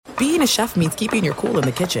being a chef means keeping your cool in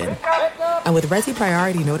the kitchen. And with Resi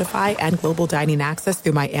Priority Notify and Global Dining Access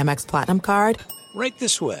through my Amex Platinum card, right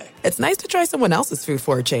this way. It's nice to try someone else's food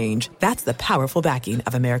for a change. That's the powerful backing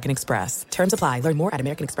of American Express. Terms apply. Learn more at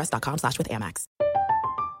americanexpress.com/withAmex.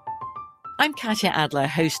 I'm Katya Adler,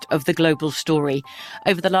 host of The Global Story.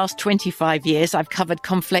 Over the last 25 years, I've covered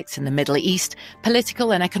conflicts in the Middle East,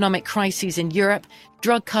 political and economic crises in Europe,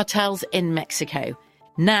 drug cartels in Mexico.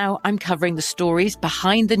 Now I'm covering the stories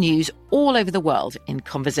behind the news all over the world in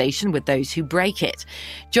conversation with those who break it.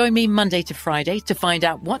 Join me Monday to Friday to find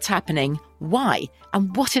out what's happening, why,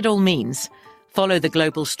 and what it all means. Follow The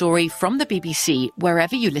Global Story from the BBC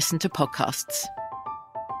wherever you listen to podcasts.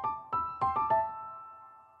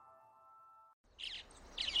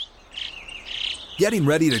 Getting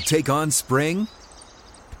ready to take on spring?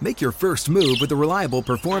 Make your first move with the reliable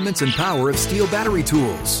performance and power of Steel battery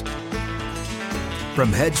tools.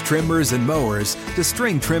 From hedge trimmers and mowers to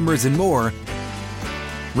string trimmers and more,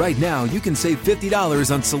 right now you can save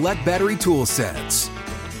 $50 on select battery tool sets.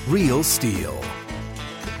 Real Steel.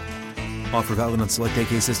 Offer valid on select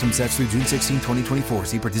AK system sets through June 16, 2024.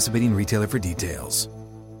 See participating retailer for details.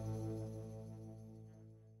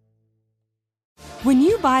 When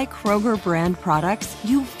you buy Kroger brand products,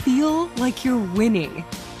 you feel like you're winning.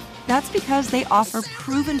 That's because they offer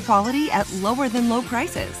proven quality at lower than low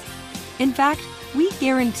prices. In fact, we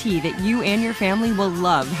guarantee that you and your family will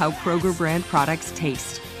love how Kroger brand products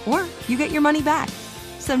taste, or you get your money back.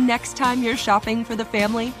 So next time you're shopping for the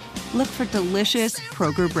family, look for delicious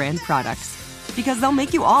Kroger brand products, because they'll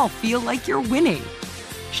make you all feel like you're winning.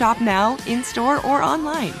 Shop now, in-store, or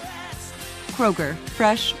online. Kroger,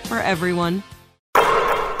 fresh for everyone.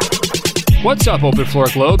 What's up, Open Floor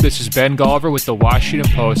Globe? This is Ben Golliver with the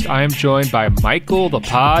Washington Post. I am joined by Michael the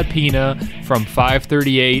Pod Pina from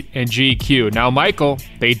 538 and GQ. Now, Michael,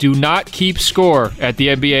 they do not keep score at the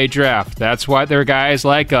NBA draft. That's why they're guys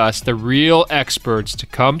like us, the real experts, to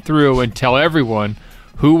come through and tell everyone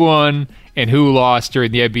who won and who lost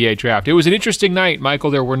during the NBA draft. It was an interesting night, Michael.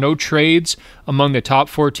 There were no trades among the top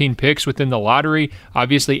 14 picks within the lottery.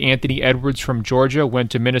 Obviously, Anthony Edwards from Georgia went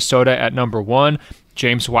to Minnesota at number 1.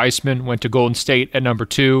 James Wiseman went to Golden State at number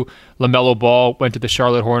 2. LaMelo Ball went to the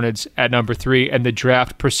Charlotte Hornets at number 3, and the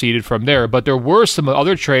draft proceeded from there. But there were some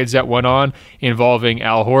other trades that went on involving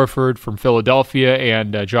Al Horford from Philadelphia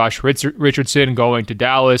and Josh Richardson going to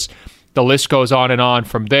Dallas. The list goes on and on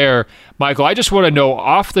from there. Michael, I just want to know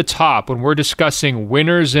off the top, when we're discussing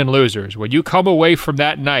winners and losers, when you come away from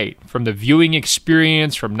that night, from the viewing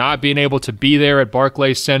experience, from not being able to be there at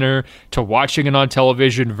Barclays Center, to watching it on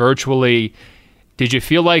television virtually, did you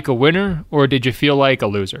feel like a winner or did you feel like a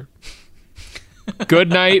loser? Good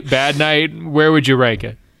night, bad night, where would you rank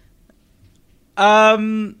it?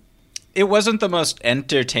 It wasn't the most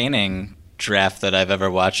entertaining draft that I've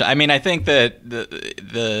ever watched. I mean, I think that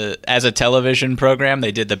the as a television program,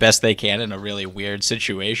 they did the best they can in a really weird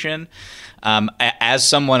situation. As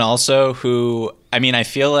someone also who, I mean, I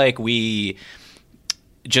feel like we,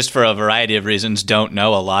 just for a variety of reasons, don't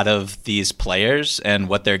know a lot of these players and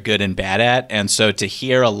what they're good and bad at. And so to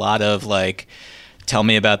hear a lot of like, tell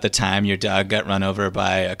me about the time your dog got run over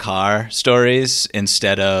by a car stories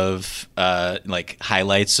instead of like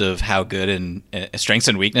highlights of how good and strengths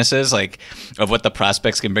and weaknesses, like of what the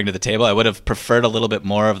prospects can bring to the table. I would have preferred a little bit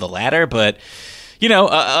more of the latter, but you know,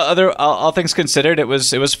 all things considered, it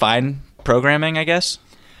was fine programming, I guess.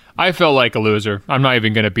 I felt like a loser. I'm not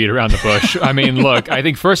even going to beat around the bush. I mean, look, I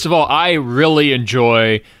think first of all, I really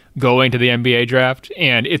enjoy going to the NBA draft,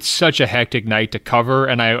 and it's such a hectic night to cover.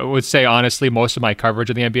 And I would say, honestly, most of my coverage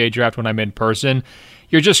of the NBA draft when I'm in person,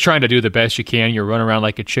 you're just trying to do the best you can. You're running around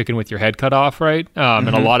like a chicken with your head cut off, right? And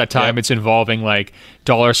a lot of time it's involving like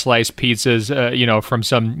dollar slice pizzas, from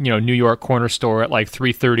some, New York corner store at like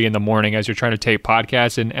 3:30 in the morning as you're trying to tape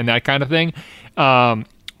podcasts and that kind of thing.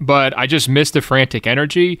 But I just missed the frantic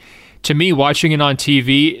energy. To me, watching it on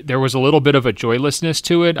TV, there was a little bit of a joylessness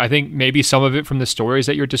to it. I think maybe some of it from the stories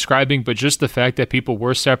that you're describing, but just the fact that people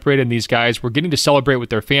were separated and these guys were getting to celebrate with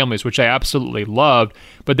their families, which I absolutely loved,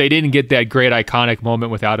 but they didn't get that great iconic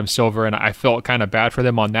moment with Adam Silver, and I felt kind of bad for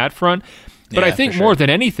them on that front. But I think more than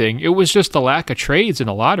anything, it was just the lack of trades in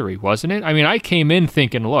the lottery, wasn't it? I mean, I came in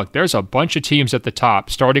thinking, look, there's a bunch of teams at the top,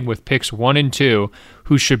 starting with picks 1 and 2,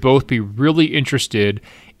 who should both be really interested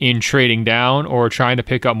in trading down or trying to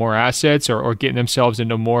pick up more assets or getting themselves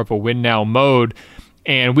into more of a win-now mode.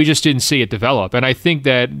 And we just didn't see it develop. And I think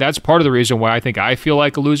that that's part of the reason why I think I feel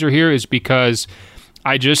like a loser here is because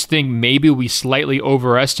I just think maybe we slightly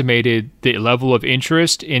overestimated the level of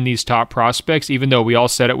interest in these top prospects, even though we all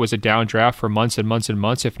said it was a down draft for months and months and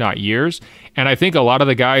months, if not years. And I think a lot of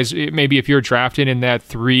the guys, maybe if you're drafted in that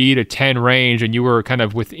 3 to 10 range and you were kind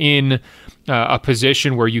of within a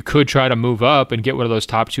position where you could try to move up and get one of those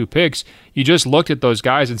top 2 picks, you just looked at those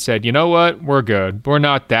guys and said, you know what, we're good. We're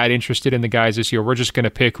not that interested in the guys this year. We're just going to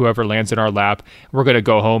pick whoever lands in our lap. We're going to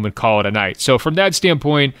go home and call it a night. So from that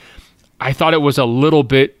standpoint, I thought it was a little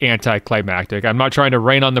bit anticlimactic. I'm not trying to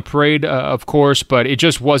rain on the parade, of course, but it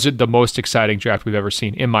just wasn't the most exciting draft we've ever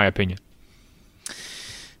seen, in my opinion.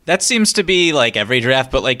 That seems to be like every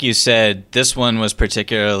draft, but like you said, this one was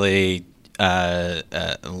particularly had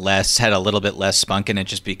a little bit less spunk in it,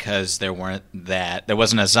 just because there wasn't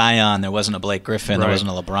a Zion, there wasn't a Blake Griffin, right. There wasn't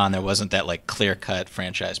a LeBron, there wasn't that like clear-cut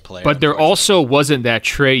franchise player. But there also wasn't that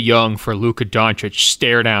Trae Young for Luka Doncic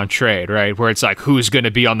stare-down trade, right? Where it's like, who's going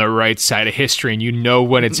to be on the right side of history, and you know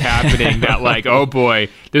when it's happening that like, oh boy,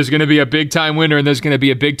 there's going to be a big-time winner and there's going to be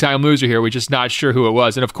a big-time loser here. We're just not sure who it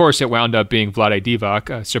was. And of course, it wound up being Vlade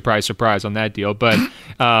Divac. Surprise, surprise on that deal, but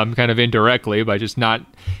kind of indirectly by just not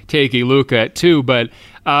taking Luka at 2. But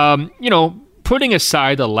putting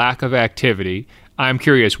aside the lack of activity, I'm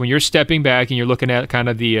curious, when you're stepping back and you're looking at kind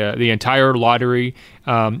of the entire lottery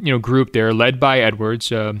group there, led by Edwards,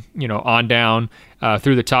 on down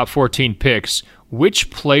through the top 14 picks, which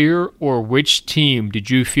player or which team did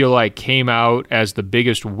you feel like came out as the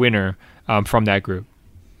biggest winner from that group?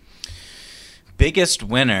 Biggest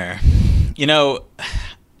winner?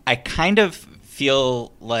 I kind of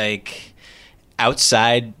feel like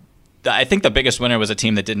outside, I think the biggest winner was a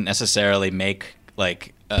team that didn't necessarily make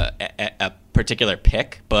like a particular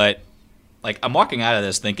pick, but like I'm walking out of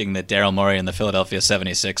this thinking that Daryl Morey and the Philadelphia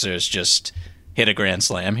 76ers just hit a grand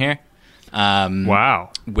slam here. Wow.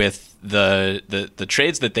 With the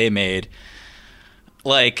trades that they made.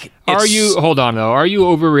 Like, hold on though, are you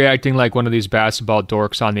overreacting like one of these basketball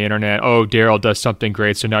dorks on the internet? Oh, Daryl does something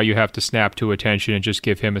great, so now you have to snap to attention and just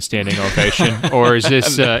give him a standing ovation? Or is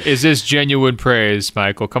this genuine praise,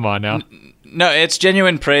 Michael? Come on now. No, it's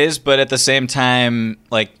genuine praise, but at the same time,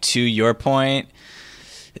 like, to your point,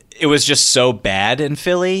 it was just so bad in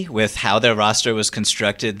Philly with how their roster was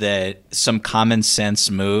constructed that some common sense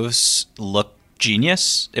moves look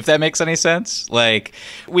genius, if that makes any sense. Like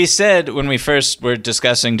we said when we first were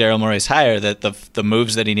discussing Daryl Morey's hire, that the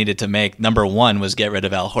moves that he needed to make, number one was get rid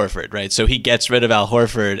of Al Horford, right? So he gets rid of Al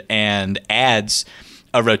Horford and adds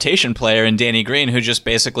a rotation player in Danny Green, who just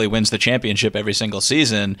basically wins the championship every single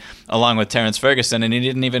season, along with Terrence Ferguson, and he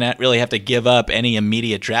didn't even really have to give up any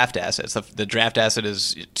immediate draft assets. The draft asset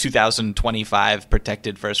is 2025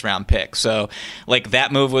 protected first-round pick. So, like,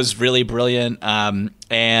 that move was really brilliant.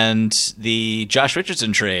 And the Josh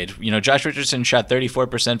Richardson trade, Josh Richardson shot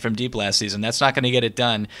 34% from deep last season. That's not going to get it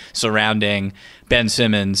done surrounding Ben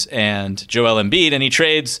Simmons and Joel Embiid, and he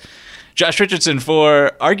trades Josh Richardson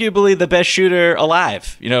for arguably the best shooter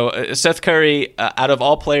alive. Seth Curry, out of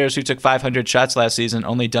all players who took 500 shots last season,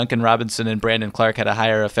 only Duncan Robinson and Brandon Clark had a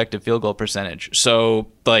higher effective field goal percentage. So,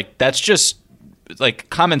 like, that's just like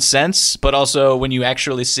common sense, but also when you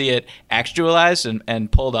actually see it actualized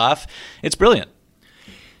and pulled off, it's brilliant.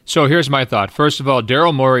 So here's my thought. First of all,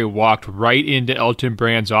 Daryl Morey walked right into Elton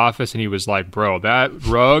Brand's office and he was like, bro, that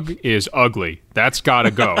rug is ugly. That's got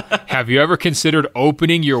to go. Have you ever considered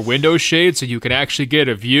opening your window shade so you can actually get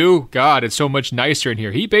a view? God, it's so much nicer in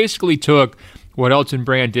here. He basically took what Elton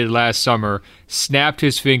Brand did last summer, snapped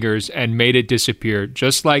his fingers, and made it disappear,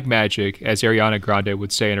 just like magic, as Ariana Grande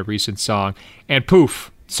would say in a recent song. And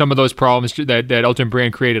poof, some of those problems that Elton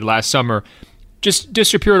Brand created last summer just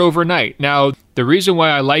disappeared overnight. Now, the reason why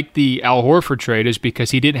I like the Al Horford trade is because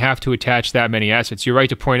he didn't have to attach that many assets. You're right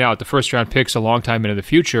to point out the first-round pick's a long time into the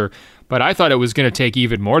future, but I thought it was going to take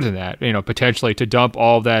even more than that, potentially to dump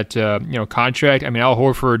all that, contract. I mean, Al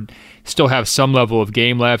Horford still have some level of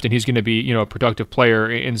game left, and he's going to be, a productive player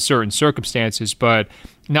in certain circumstances, but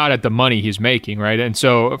not at the money he's making, right? And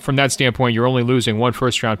so from that standpoint, you're only losing one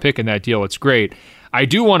first-round pick in that deal. It's great. I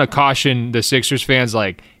do want to caution the Sixers fans,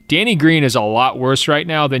 like, Danny Green is a lot worse right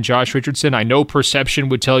now than Josh Richardson. I know perception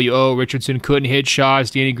would tell you, oh, Richardson couldn't hit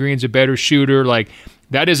shots, Danny Green's a better shooter. Like,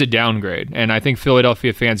 that is a downgrade. And I think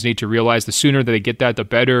Philadelphia fans need to realize the sooner that they get that, the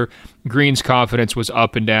better. Green's confidence was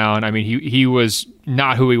up and down. I mean, he was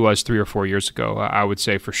not who he was 3 or 4 years ago, I would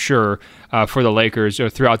say for sure, for the Lakers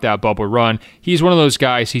throughout that bubble run. He's one of those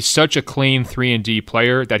guys, he's such a clean 3-and-D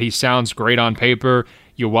player that he sounds great on paper.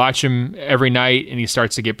 You watch him every night, and he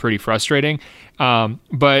starts to get pretty frustrating.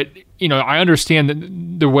 But, I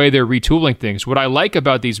understand the way they're retooling things. What I like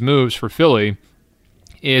about these moves for Philly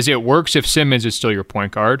is it works if Simmons is still your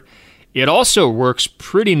point guard. It also works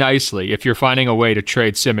pretty nicely if you're finding a way to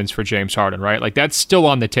trade Simmons for James Harden, right? Like, that's still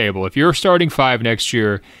on the table. If your starting five next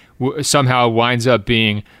year somehow winds up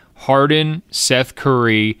being Harden, Seth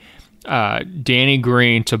Curry, Danny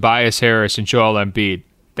Green, Tobias Harris, and Joel Embiid,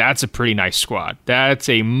 that's a pretty nice squad. That's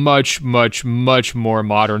a much, much, much more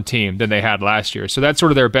modern team than they had last year. So that's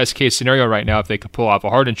sort of their best case scenario right now if they could pull off a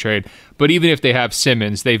Harden trade. But even if they have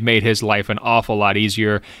Simmons, they've made his life an awful lot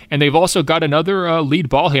easier. And they've also got another lead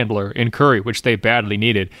ball handler in Curry, which they badly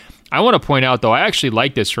needed. I want to point out, though, I actually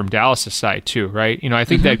like this from Dallas' side, too, right? I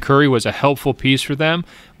think that Curry was a helpful piece for them.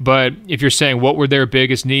 But if you're saying what were their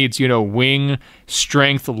biggest needs, wing,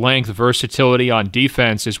 strength, length, versatility on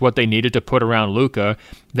defense is what they needed to put around Luka.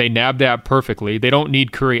 They nabbed that perfectly. They don't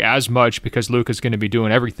need Curry as much because Luka's going to be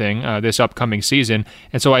doing everything this upcoming season.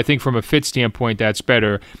 And so I think from a fit standpoint, that's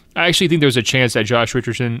better. I actually think there's a chance that Josh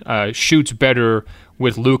Richardson shoots better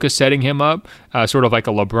with Luka setting him up, sort of like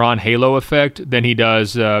a LeBron halo effect, than he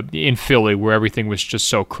does in Philly, where everything was just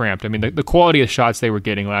so cramped. I mean, the quality of shots they were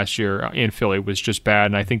getting last year in Philly was just bad,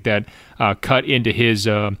 and I think that cut into his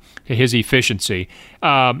efficiency.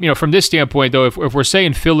 From this standpoint, though, if we're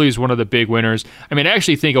saying Philly is one of the big winners, I mean, I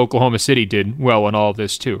actually think Oklahoma City did well in all of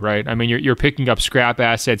this too, right? I mean, you're picking up scrap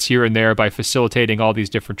assets here and there by facilitating all these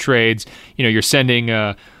different trades. You're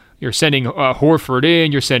sending Horford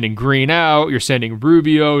in, you're sending Green out, you're sending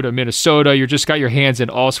Rubio to Minnesota. You just got your hands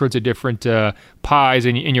in all sorts of different pies,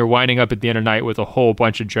 and you're winding up at the end of the night with a whole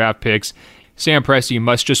bunch of draft picks. Sam Presti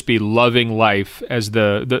must just be loving life as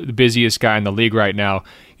the busiest guy in the league right now.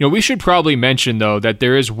 We should probably mention, though, that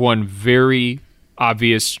there is one very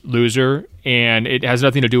obvious loser, and it has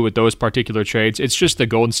nothing to do with those particular trades. It's just the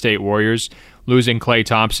Golden State Warriors losing Klay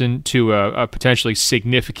Thompson to a potentially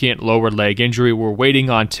significant lower leg injury. We're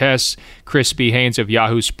waiting on tests. Chris B. Haynes of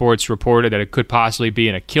Yahoo Sports reported that it could possibly be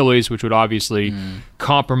an Achilles, which would obviously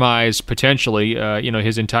compromise potentially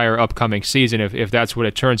his entire upcoming season if that's what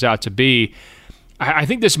it turns out to be. I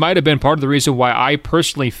think this might have been part of the reason why I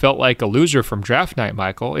personally felt like a loser from draft night,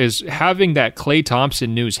 Michael, is having that Klay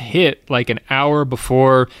Thompson news hit like an hour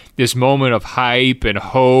before this moment of hype and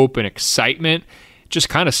hope and excitement just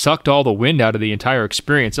kind of sucked all the wind out of the entire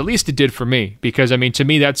experience. At least it did for me, because, I mean, to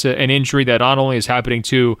me, that's an injury that not only is happening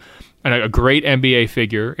to a great NBA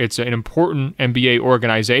figure, it's an important NBA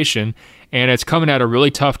organization, and it's coming at a really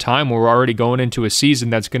tough time where we're already going into a season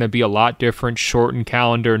that's going to be a lot different, shortened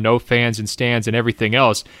calendar, no fans and stands and everything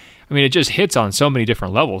else. I mean, it just hits on so many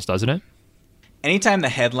different levels, doesn't it? Anytime the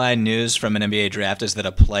headline news from an NBA draft is that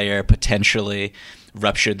a player potentially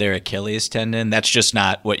ruptured their Achilles tendon, that's just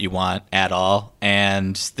not what you want at all.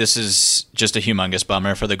 And this is just a humongous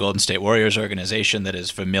bummer for the Golden State Warriors organization that is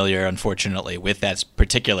familiar, unfortunately, with that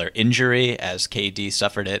particular injury, as KD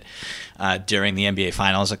suffered it during the NBA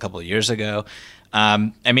Finals a couple of years ago.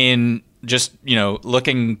 I mean, just,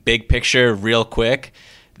 looking big picture real quick,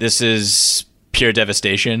 this is pure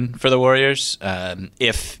devastation for the Warriors.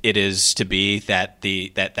 If it is to be that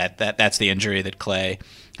that's the injury that Klay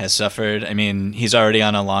has suffered. I mean, he's already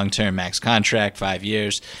on a long-term max contract, 5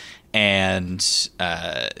 years, and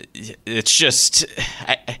it's just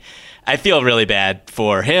I feel really bad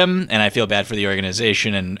for him, and I feel bad for the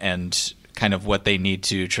organization and kind of what they need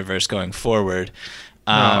to traverse going forward.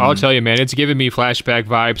 I'll tell you, man, it's giving me flashback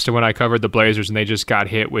vibes to when I covered the Blazers and they just got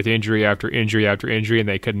hit with injury after injury after injury, and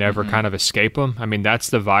they could never kind of escape them. I mean, that's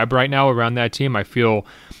the vibe right now around that team. I feel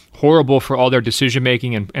horrible for all their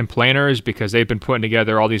decision-making and planners, because they've been putting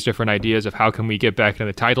together all these different ideas of how can we get back into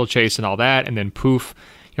the title chase and all that, and then poof,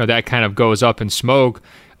 that kind of goes up in smoke.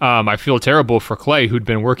 I feel terrible for Klay, who'd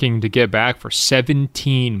been working to get back for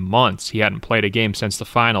 17 months. He hadn't played a game since the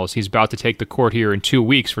finals. He's about to take the court here in 2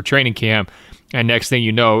 weeks for training camp, and next thing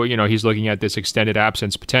you know, he's looking at this extended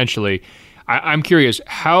absence potentially. I'm curious,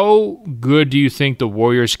 how good do you think the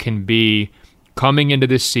Warriors can be coming into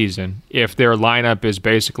this season if their lineup is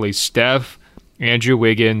basically Steph, Andrew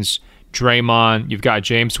Wiggins, Draymond, you've got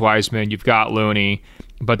James Wiseman, you've got Looney,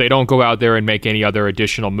 but they don't go out there and make any other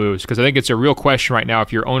additional moves? Because I think it's a real question right now,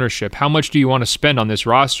 if you're ownership, how much do you want to spend on this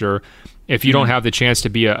roster if you don't have the chance to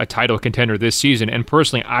be a title contender this season? And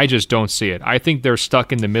personally, I just don't see it. I think they're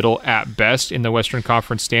stuck in the middle at best in the Western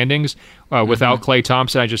Conference standings. Without Klay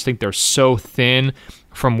Thompson, I just think they're so thin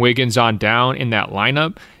from Wiggins on down in that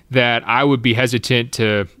lineup that I would be hesitant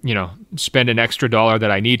to, spend an extra dollar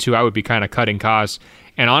that I need to. I would be kind of cutting costs.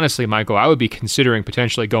 And honestly, Michael, I would be considering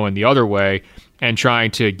potentially going the other way and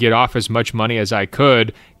trying to get off as much money as I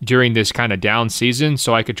could during this kind of down season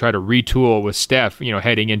so I could try to retool with Steph,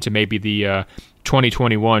 heading into maybe the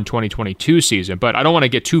 2021-2022 season. But I don't want to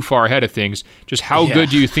get too far ahead of things. Just how good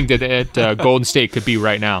do you think that Golden State could be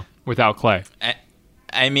right now without Klay?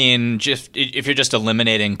 I mean, just if you're just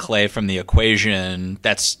eliminating Klay from the equation,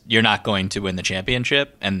 you're not going to win the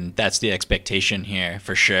championship, and that's the expectation here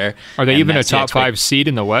for sure. Are they even a top 5 seed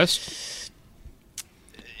in the West?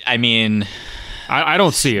 I mean, I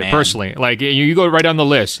don't see it personally. Like, you go right down the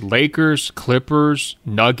list: Lakers, Clippers,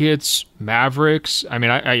 Nuggets, Mavericks. I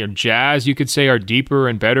mean, Jazz, you could say, are deeper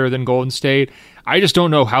and better than Golden State. I just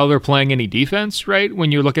don't know how they're playing any defense, right,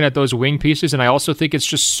 when you're looking at those wing pieces. And I also think it's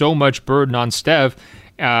just so much burden on Steph.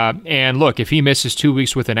 And look, if he misses 2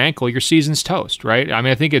 weeks with an ankle, your season's toast, right? I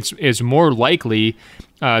mean, I think it's more likely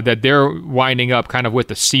that they're winding up kind of with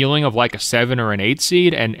the ceiling of like a 7 or an 8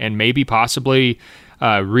 seed, and maybe possibly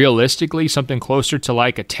realistically something closer to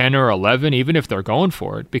like a 10 or 11, even if they're going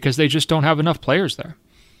for it, because they just don't have enough players there.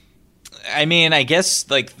 I mean, I guess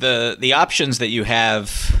like the options that you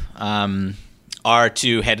have are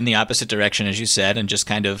to head in the opposite direction, as you said, and just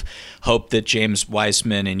kind of hope that James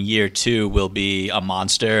Wiseman in year 2 will be a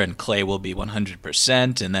monster and Klay will be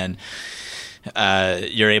 100%, and then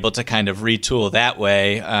you're able to kind of retool that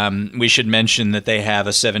way. We should mention that they have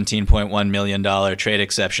a $17.1 million trade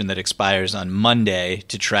exception that expires on Monday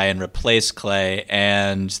to try and replace Klay,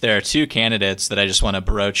 and there are 2 candidates that I just want to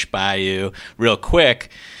broach by you real quick.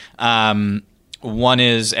 One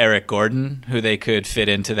is Eric Gordon, who they could fit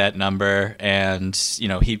into that number, and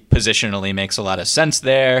he positionally makes a lot of sense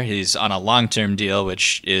there. He's on a long-term deal,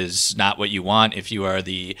 which is not what you want if you are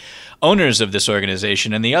the owners of this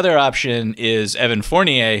organization. And the other option is Evan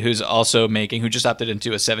Fournier, who just opted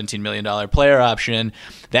into a $17 million player option.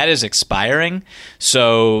 That is expiring.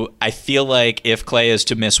 So I feel like if Klay is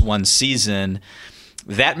to miss 1 season,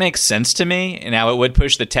 that makes sense to me. Now, it would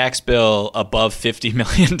push the tax bill above $50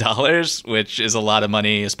 million, which is a lot of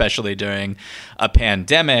money, especially during a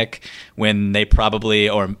pandemic when they probably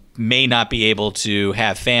or may not be able to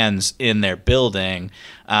have fans in their building.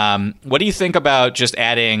 What do you think about just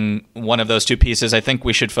adding one of those 2 pieces? I think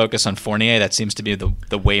we should focus on Fournier. That seems to be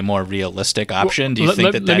the way more realistic option. Do you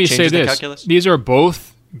think that changes the calculus? These are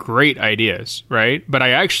both great ideas, right? But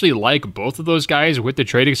I actually like both of those guys, with the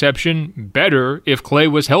trade exception, better if Klay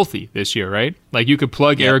was healthy this year, right? Like, you could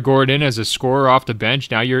plug Eric Gordon in as a scorer off the bench.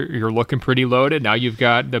 Now you're looking pretty loaded. Now you've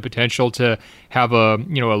got the potential to have a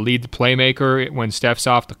lead playmaker when Steph's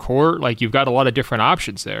off the court. Like, you've got a lot of different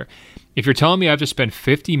options there. If you're telling me I have to spend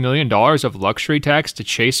 $50 million of luxury tax to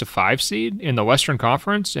chase a 5 seed in the Western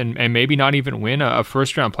Conference and maybe not even win a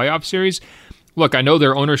first-round playoff series, look, I know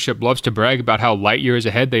their ownership loves to brag about how light years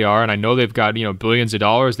ahead they are, and I know they've got billions of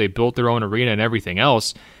dollars. They built their own arena and everything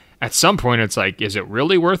else. At some point, it's like, is it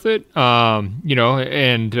really worth it? Is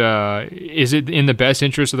it in the best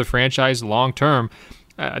interest of the franchise long term?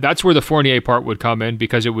 That's where the Fournier part would come in,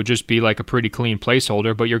 because it would just be like a pretty clean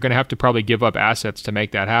placeholder, but you're going to have to probably give up assets to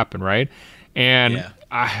make that happen, right? And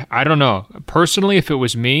I don't know. Personally, if it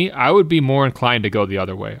was me, I would be more inclined to go the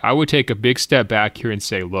other way. I would take a big step back here and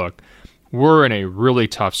say, look, we're in a really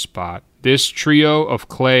tough spot. This trio of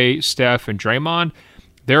Klay, Steph, and Draymond,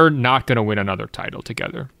 they're not going to win another title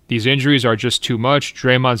together. These injuries are just too much.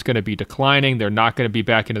 Draymond's going to be declining. They're not going to be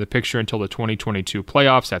back into the picture until the 2022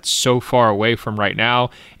 playoffs. That's so far away from right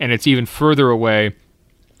now, and it's even further away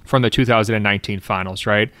from the 2019 finals,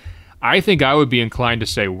 right? I think I would be inclined to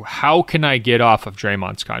say, how can I get off of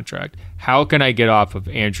Draymond's contract? How can I get off of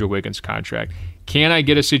Andrew Wiggins' contract? Can I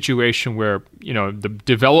get a situation where, the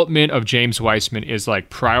development of James Wiseman is like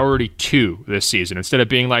priority 2 this season instead of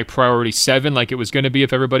being like priority 7 like it was going to be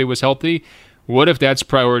if everybody was healthy? What if that's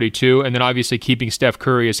priority 2? And then obviously keeping Steph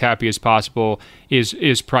Curry as happy as possible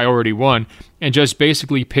is priority 1. And just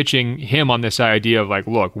basically pitching him on this idea of like,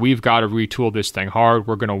 look, we've got to retool this thing hard.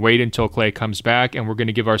 We're going to wait until Klay comes back, and we're going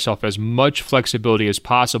to give ourselves as much flexibility as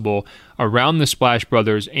possible around the Splash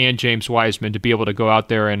Brothers and James Wiseman to be able to go out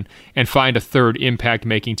there and find a third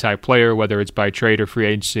impact-making type player, whether it's by trade or free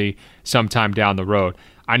agency sometime down the road.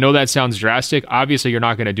 I know that sounds drastic. Obviously, you're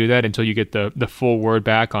not going to do that until you get the full word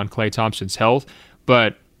back on Klay Thompson's health.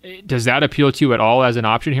 But does that appeal to you at all as an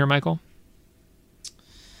option here, Michael?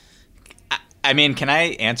 I mean, can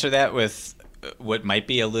I answer that with what might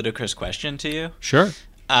be a ludicrous question to you? Sure.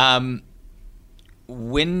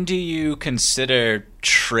 When do you consider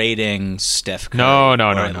trading Steph Curry? No.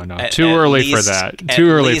 Too early for that. Too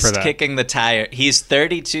early for that. Kicking the tire. He's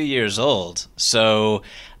 32 years old, so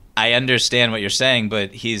I understand what you're saying,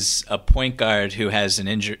 but he's a point guard who has an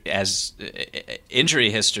injury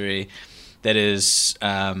history that is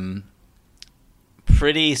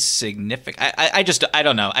pretty significant. I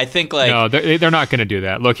don't know. I think like no, they're not going to do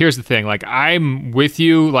that. Look, here's the thing. Like, I'm with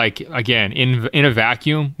you. Like, again, in a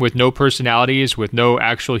vacuum with no personalities, with no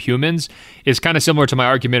actual humans, is kind of similar to my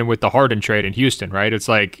argument with the Harden trade in Houston, right? It's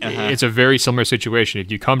like it's a very similar situation.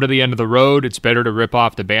 If you come to the end of the road, it's better to rip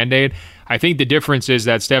off the Band-Aid. I think the difference is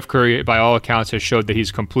that Steph Curry, by all accounts, has showed that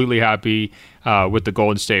he's completely happy with the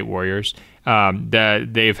Golden State Warriors.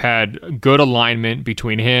 That they've had good alignment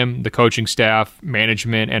between him, the coaching staff,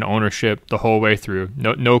 management, and ownership the whole way through.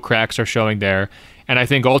 No cracks are showing there. And I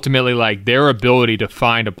think ultimately, like, their ability to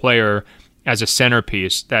find a player as a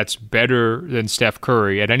centerpiece that's better than Steph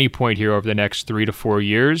Curry at any point here over the next 3 to 4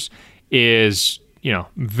 years is,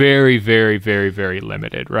 very, very, very, very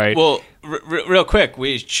limited, right? Well, real quick,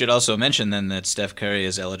 we should also mention then that Steph Curry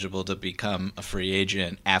is eligible to become a free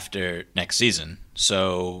agent after next season.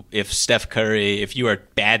 So if Steph Curry, if you are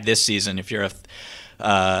bad this season, if you're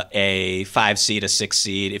a 5 seed, a 6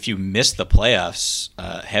 seed, if you miss the playoffs,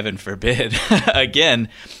 heaven forbid, again,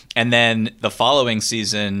 and then the following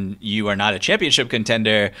season you are not a championship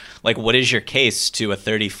contender, like, what is your case to a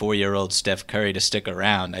 34-year-old Steph Curry to stick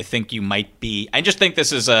around? I think you might be. I just think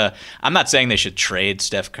this is I'm not saying they should trade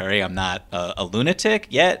Steph Curry. I'm not a lunatic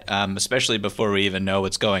yet, especially before we even know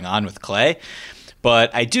what's going on with Klay.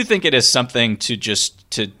 But I do think it is something to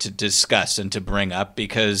just to discuss and to bring up,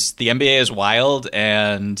 because the NBA is wild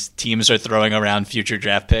and teams are throwing around future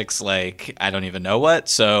draft picks like I don't even know what.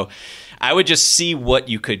 So I would just see what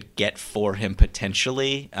you could get for him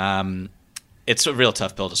potentially. It's a real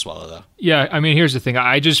tough pill to swallow, though. Yeah, I mean, here's the thing.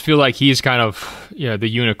 I just feel like he's kind of the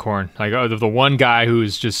unicorn, like the one guy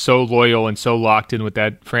who's just so loyal and so locked in with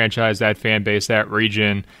that franchise, that fan base, that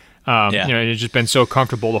region. It's just been so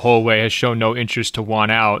comfortable the whole way, has shown no interest to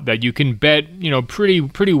want out, that you can bet,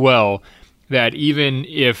 pretty well that even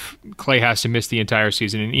if Klay has to miss the entire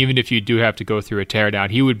season, and even if you do have to go through a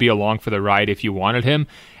teardown, he would be along for the ride if you wanted him.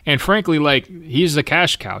 And frankly, like, he's a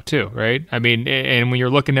cash cow too, right? I mean, and when you're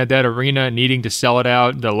looking at that arena, needing to sell it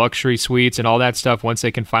out, the luxury suites and all that stuff, once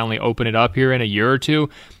they can finally open it up here in a year or two,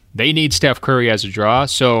 they need Steph Curry as a draw.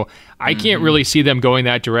 So I can't really see them going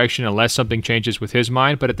that direction unless something changes with his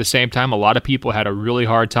mind. But at the same time, a lot of people had a really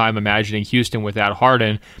hard time imagining Houston without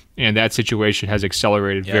Harden, and that situation has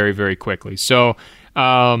accelerated very, very quickly. So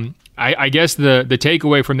I guess the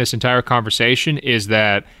takeaway from this entire conversation is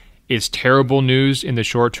that it's terrible news in the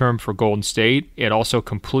short term for Golden State. It also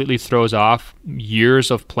completely throws off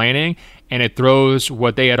years of planning, and it throws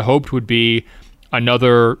what they had hoped would be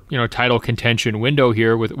another title contention window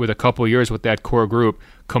here with a couple years with that core group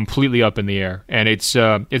completely up in the air. And it's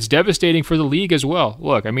devastating for the league as well.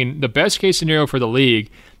 Look, I mean, the best case scenario for the league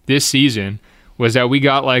this season was that we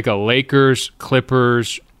got like a Lakers,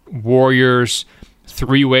 Clippers, Warriors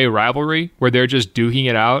three-way rivalry where they're just duking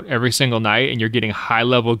it out every single night, and you're getting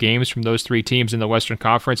high-level games from those three teams in the Western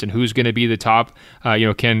Conference, and who's going to be the top.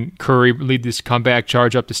 Can Curry lead this comeback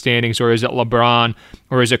charge up the standings, or is it LeBron,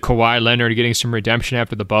 or is it Kawhi Leonard getting some redemption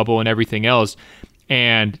after the bubble and everything else?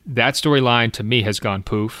 And that storyline, to me, has gone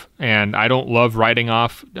poof. And I don't love writing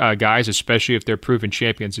off guys, especially if they're proven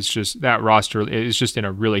champions. It's just that roster is just in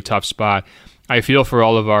a really tough spot. I feel for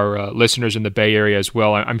all of our listeners in the Bay Area as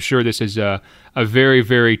well. I'm sure this is a very,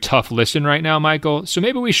 very tough listen right now, Michael. So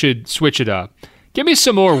maybe we should switch it up. Give me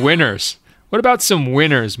some more winners. What about some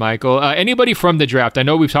winners, Michael? Anybody from the draft? I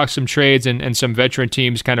know we've talked some trades and some veteran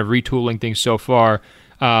teams kind of retooling things so far.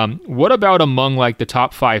 What about among like the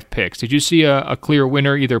top 5 picks? Did you see a clear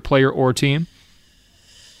winner, either player or team?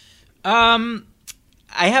 I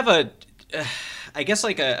have I guess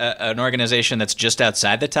like an organization that's just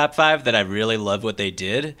outside the top 5 that I really love what they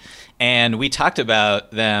did. And we talked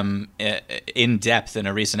about them in depth in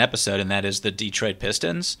a recent episode, and that is the Detroit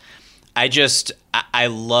Pistons. I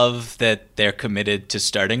love that they're committed to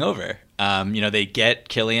starting over. They get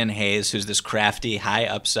Killian Hayes, who's this crafty, high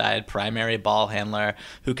upside primary ball handler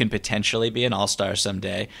who can potentially be an all-star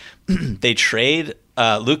someday. They trade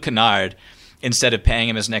Luke Kennard instead of paying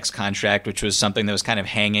him his next contract, which was something that was kind of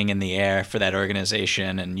hanging in the air for that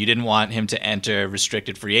organization. And you didn't want him to enter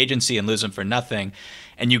restricted free agency and lose him for nothing.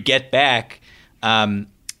 And you get back a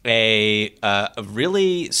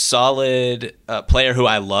really solid player who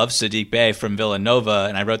I love, Saddiq Bey from Villanova.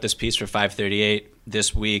 And I wrote this piece for 538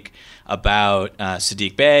 this week about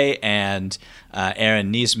Saddiq Bey and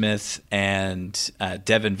Aaron Nesmith and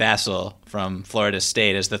Devin Vassell from Florida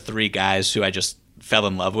State as the 3 guys who I just fell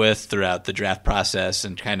in love with throughout the draft process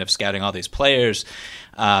and kind of scouting all these players,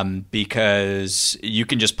 because you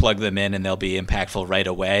can just plug them in and they'll be impactful right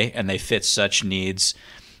away, and they fit such needs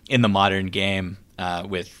in the modern game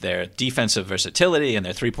with their defensive versatility and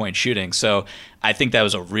their three-point shooting. So I think that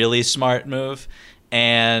was a really smart move.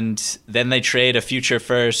 and then they trade a future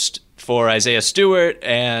first for Isaiah Stewart,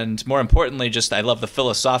 and more importantly, just I love the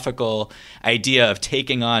philosophical idea of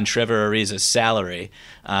taking on Trevor Ariza's salary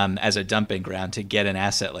as a dumping ground to get an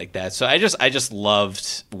asset like that. So I just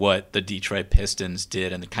loved what the Detroit Pistons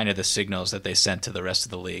did and kind of the signals that they sent to the rest of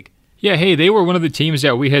the league. Yeah, hey, they were one of the teams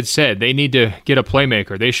that we had said they need to get a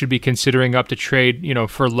playmaker. They should be considering up to trade,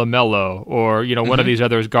 for LaMelo or, one of these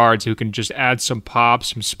other guards who can just add some pop,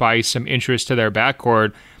 some spice, some interest to their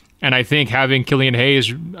backcourt. And I think having Killian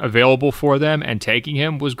Hayes available for them and taking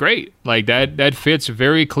him was great. Like that fits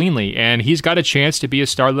very cleanly. And he's got a chance to be a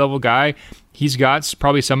star-level guy. He's got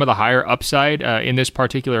probably some of the higher upside in this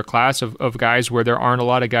particular class of guys where there aren't a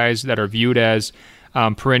lot of guys that are viewed as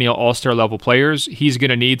perennial all-star level players. He's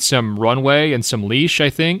going to need some runway and some leash,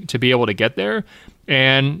 I think, to be able to get there.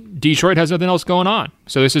 And Detroit has nothing else going on.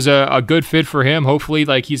 So this is a good fit for him. Hopefully,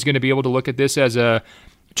 he's going to be able to look at this as a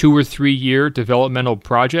 2 or 3 year developmental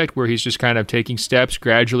project where he's just kind of taking steps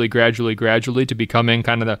gradually to becoming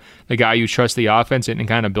kind of the guy you trust the offense and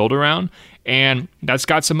kind of build around. And that's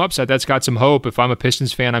got some upside. That's got some hope. If I'm a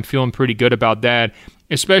Pistons fan, I'm feeling pretty good about that,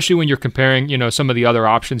 especially when you're comparing, some of the other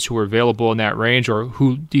options who are available in that range or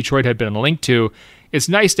who Detroit had been linked to. It's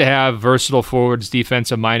nice to have versatile forwards,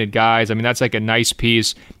 defensive-minded guys. I mean, that's like a nice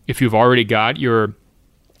piece if you've already got your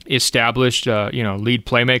established, lead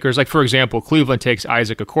playmakers. Like, for example, Cleveland takes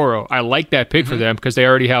Isaac Okoro. I like that pick for them because they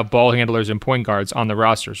already have ball handlers and point guards on the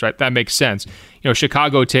rosters, right? That makes sense.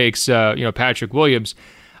 Chicago takes, Patrick Williams.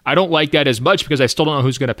 I don't like that as much because I still don't know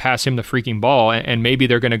who's going to pass him the freaking ball, and maybe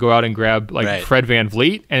they're going to go out and grab Fred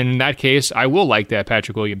VanVleet, and in that case, I will like that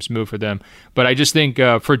Patrick Williams move for them. But I just think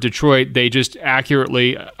for Detroit, they just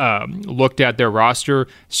accurately looked at their roster,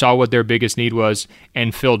 saw what their biggest need was,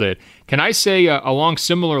 and filled it. Can I say along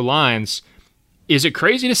similar lines, is it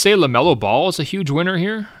crazy to say LaMelo Ball is a huge winner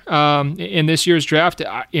here in this year's draft?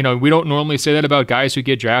 We don't normally say that about guys who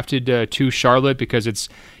get drafted to Charlotte because it's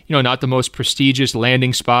not the most prestigious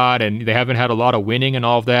landing spot and they haven't had a lot of winning and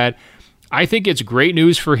all of that. I think it's great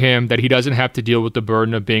news for him that he doesn't have to deal with the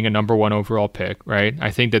burden of being a number 1 overall pick, right?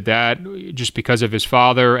 I think that just because of his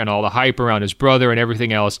father and all the hype around his brother and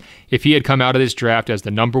everything else, if he had come out of this draft as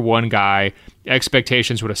the number 1 guy,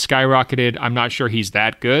 expectations would have skyrocketed. I'm not sure he's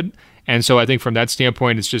that good. And so I think from that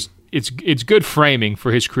standpoint, it's good framing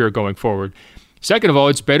for his career going forward. Second of all,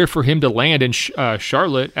 it's better for him to land in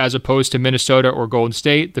Charlotte as opposed to Minnesota or Golden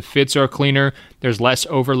State. The fits are cleaner. There's less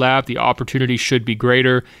overlap. The opportunity should be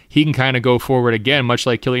greater. He can kind of go forward again, much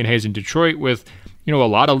like Killian Hayes in Detroit, with a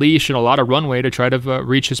lot of leash and a lot of runway to try to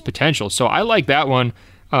reach his potential. So I like that one.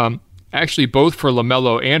 Actually, both for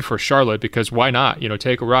LaMelo and for Charlotte, because why not?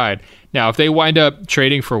 Take a ride. Now, if they wind up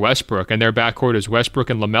trading for Westbrook and their backcourt is Westbrook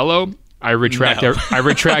and LaMelo, I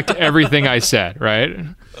retract everything I said, right?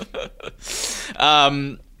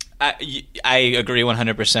 I agree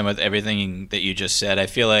 100% with everything that you just said. I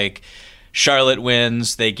feel like Charlotte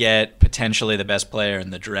wins. They get potentially the best player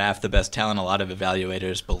in the draft, the best talent. A lot of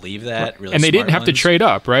evaluators believe that. Really, and they didn't have to trade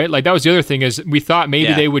up, right? Like that was the other thing is we thought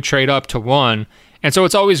maybe they would trade up to 1. And so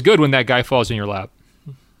it's always good when that guy falls in your lap.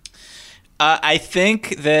 I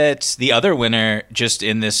think that the other winner just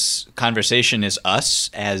in this conversation is us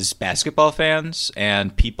as basketball fans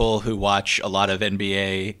and people who watch a lot of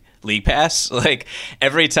NBA League Pass. Like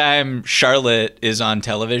every time Charlotte is on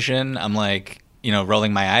television, I'm like,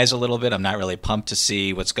 rolling my eyes a little bit. I'm not really pumped to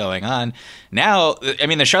see what's going on. Now, I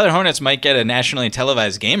mean, the Charlotte Hornets might get a nationally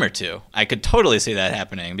televised game or two. I could totally see that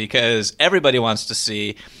happening because everybody wants to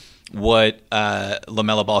see what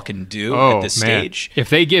LaMelo Ball can do at this stage. If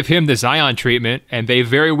they give him the Zion treatment, and they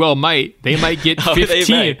very well might, they might get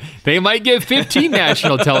 15. They might get 15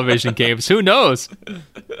 national television games. Who knows?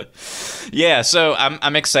 Yeah, so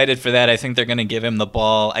I'm excited for that. I think they're going to give him the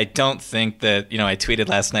ball. I don't think that I tweeted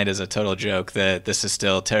last night as a total joke that this is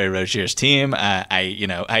still Terry Rozier's team.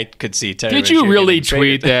 I could see Terry. Did you really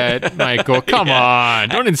tweet that, Michael? Come on,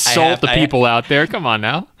 don't insult the people out there. Come on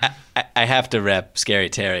now. I have to rep Scary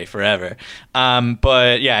Terry forever.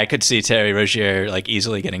 But yeah, I could see Terry Rozier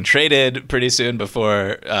easily getting traded pretty soon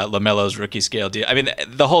before LaMelo's rookie scale deal. I mean,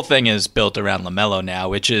 the whole thing is built around LaMelo now,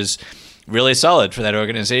 which is really solid for that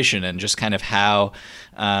organization and just kind of how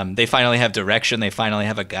they finally have direction. They finally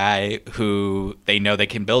have a guy who they know they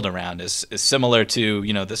can build around. Is similar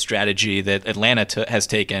to the strategy that Atlanta has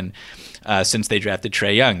taken since they drafted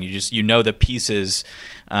Trae Young. You know the pieces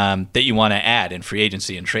that you want to add in free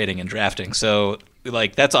agency and trading and drafting. So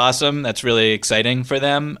that's awesome. That's really exciting for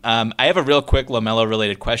them. I have a real quick LaMelo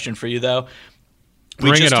related question for you though.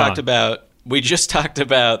 We just talked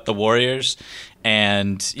about the Warriors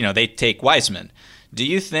and they take Wiseman. Do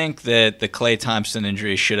you think that the Klay Thompson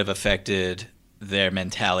injury should have affected their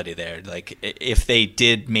mentality there. Like, if they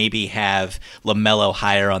did maybe have LaMelo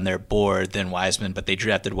higher on their board than Wiseman, but they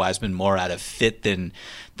drafted Wiseman more out of fit than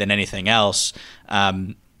anything else,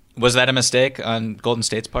 was that a mistake on Golden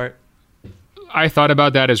State's part? I thought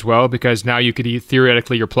about that as well, because now you could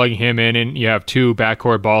theoretically, you're plugging him in and you have two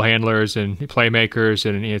backcourt ball handlers and playmakers,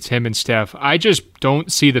 and it's him and Steph. I just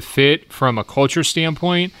don't see the fit from a culture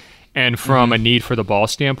standpoint and from a need for the ball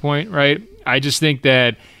standpoint, right? I just think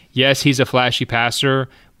that, yes, he's a flashy passer,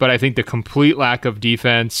 but I think the complete lack of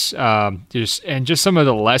defense, just some of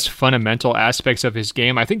the less fundamental aspects of his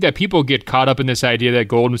game. I think that people get caught up in this idea that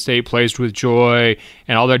Golden State plays with joy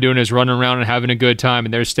and all they're doing is running around and having a good time,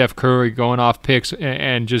 and there's Steph Curry going off picks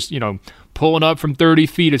and just, pulling up from 30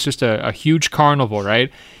 feet. It's just a huge carnival, right?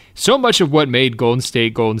 So much of what made Golden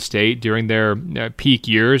State during their peak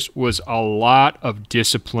years was a lot of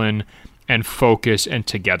discipline and focus and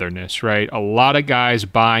togetherness, right? A lot of guys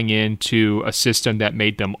buying into a system that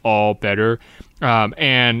made them all better.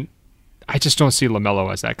 And I just don't see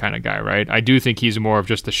LaMelo as that kind of guy, right? I do think he's more of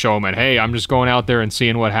just a showman. Hey, I'm just going out there and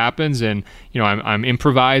seeing what happens, and I'm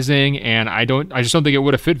improvising, and I just don't think it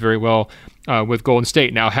would have fit very well with Golden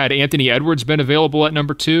State. Now, had Anthony Edwards been available at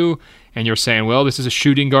number 2, and you're saying, well, this is a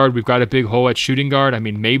shooting guard, we've got a big hole at shooting guard, I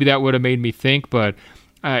mean, maybe that would have made me think, but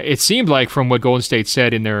it seemed like from what Golden State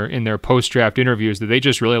said in their post-draft interviews that they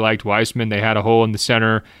just really liked Wiseman. They had a hole in the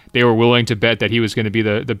center. They were willing to bet that he was going to be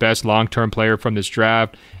the best long-term player from this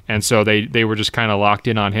draft, and so they were just kind of locked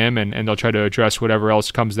in on him, and they'll try to address whatever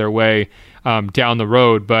else comes their way down the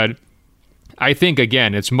road. But I think,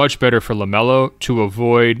 again, it's much better for LaMelo to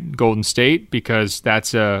avoid Golden State because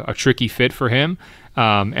that's a tricky fit for him.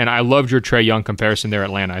 And I loved your Trae Young comparison there,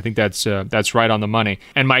 Atlanta. I think that's right on the money.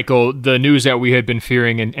 And Michael, the news that we had been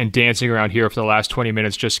fearing and dancing around here for the last 20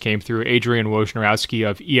 minutes just came through. Adrian Wojnarowski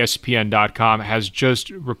of ESPN.com has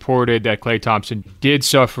just reported that Klay Thompson did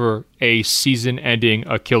suffer a season-ending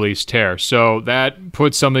Achilles tear. So that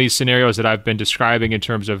puts some of these scenarios that I've been describing in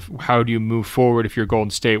terms of how do you move forward if you're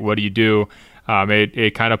Golden State, what do you do?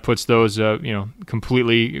 It kind of puts those,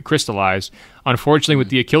 completely crystallized. Unfortunately, with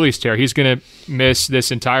the Achilles tear, he's going to miss this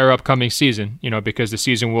entire upcoming season, because the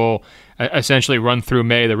season will essentially run through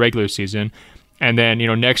May, the regular season. And then,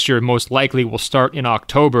 next year most likely will start in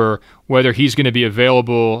October. Whether he's going to be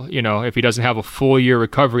available, if he doesn't have a full year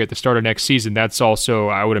recovery at the start of next season, that's also,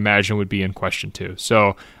 I would imagine, would be in question too.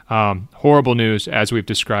 So horrible news, as we've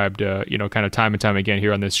described, kind of time and time again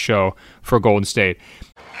here on this show for Golden State.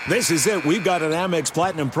 This is it. We've got an Amex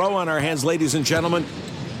Platinum Pro on our hands, ladies and gentlemen.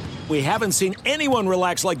 We haven't seen anyone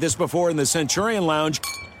relax like this before in the Centurion Lounge.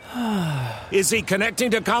 Is he connecting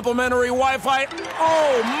to complimentary Wi-Fi?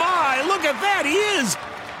 Oh, my! Look at that! He is!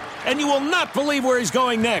 And you will not believe where he's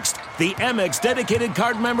going next. The Amex dedicated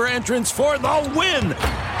card member entrance for the win!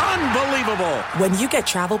 Unbelievable! When you get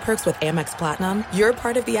travel perks with Amex Platinum, you're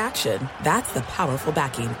part of the action. That's the powerful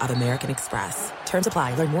backing of American Express. Terms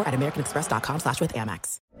apply. Learn more at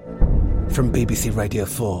americanexpress.com/withAmex. From BBC Radio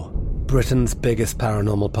 4, Britain's biggest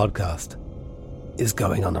paranormal podcast is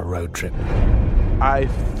going on a road trip. I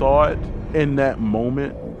thought in that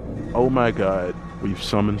moment, oh my God, we've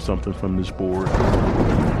summoned something from this board.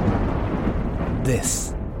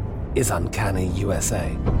 This is Uncanny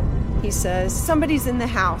USA. He says, somebody's in the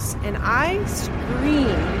house, and I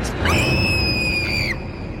screamed.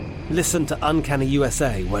 Listen to Uncanny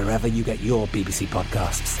USA wherever you get your BBC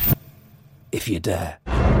podcasts, if you dare.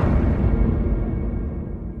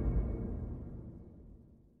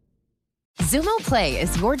 Xumo Play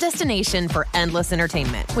is your destination for endless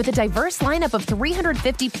entertainment. With a diverse lineup of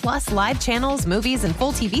 350-plus live channels, movies, and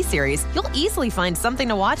full TV series, you'll easily find something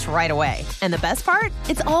to watch right away. And the best part?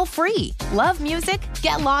 It's all free. Love music?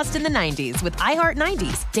 Get lost in the 90s with iHeart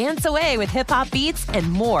 90s, dance away with hip-hop beats,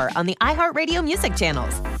 and more on the iHeartRadio music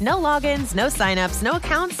channels. No logins, no signups, no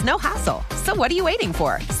accounts, no hassle. So what are you waiting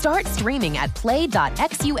for? Start streaming at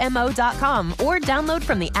play.xumo.com or download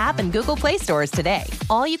from the app and Google Play stores today.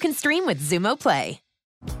 All you can stream with Xumo Play.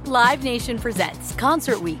 Live Nation presents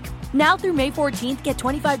Concert Week. Now through May 14th, get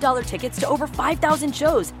 $25 tickets to over 5,000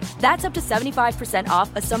 shows. That's up to 75% off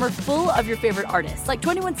a summer full of your favorite artists like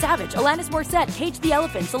 21 Savage, Alanis Morissette, Cage the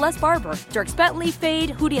Elephant, Celeste Barber, Dierks Bentley,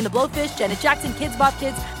 Fade, Hootie and the Blowfish, Janet Jackson, Kidz Bop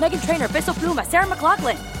Kids, Meghan Trainor, Peso Pluma, Sarah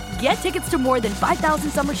McLachlan. Get tickets to more than 5,000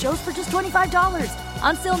 summer shows for just $25.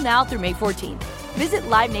 Until now through May 14th. Visit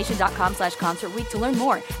LiveNation.com/Concert Week to learn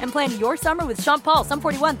more and plan your summer with Sean Paul, Sum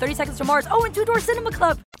 41, 30 Seconds to Mars, and Two Door Cinema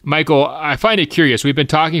Club. Michael, I find it curious. We've been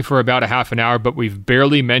talking for about a half an hour, but we've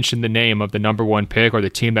barely mentioned the name of the number one pick or the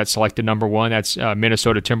team that selected number one. That's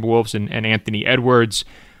Minnesota Timberwolves and Anthony Edwards.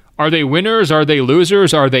 Are they winners? Are they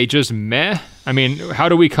losers? Are they just meh? I mean, how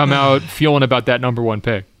do we come out feeling about that number one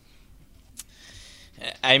pick?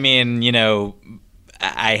 I mean, you know,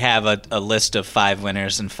 I have a list of 5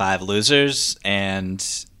 winners and 5 losers, and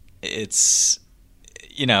it's,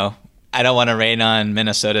 you know, I don't want to rain on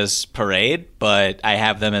Minnesota's parade, but I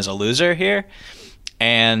have them as a loser here.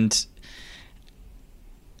 And,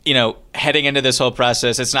 you know, heading into this whole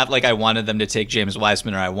process, it's not like I wanted them to take James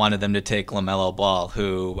Wiseman or I wanted them to take LaMelo Ball,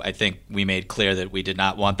 who I think we made clear that we did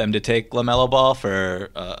not want them to take LaMelo Ball for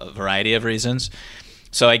a variety of reasons.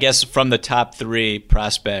 So I guess from the top 3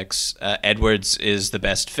 prospects, Edwards is the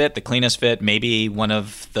best fit, the cleanest fit, maybe one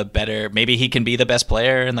of the better, maybe he can be the best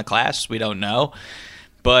player in the class. We don't know.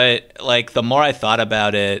 But like the more I thought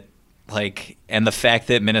about it, like, and the fact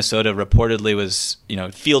that Minnesota reportedly was, you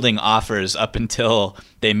know, fielding offers up until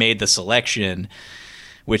they made the selection,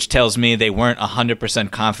 which tells me they weren't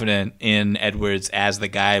 100% confident in Edwards as the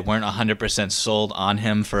guy, weren't 100% sold on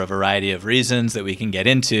him for a variety of reasons that we can get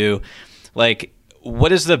into. Like,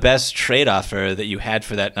 what is the best trade offer that you had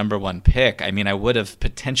for that number 1 pick? I mean, I would have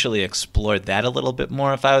potentially explored that a little bit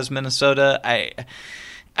more if I was Minnesota.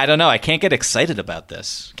 I don't know. I can't get excited about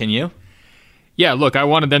this. Can you? Yeah, look, I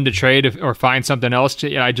wanted them to trade or find something else.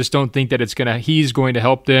 I just don't think that he's going to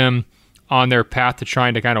help them on their path to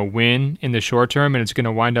trying to kind of win in the short term, and it's going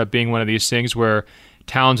to wind up being one of these things where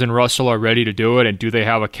Towns and Russell are ready to do it, and do they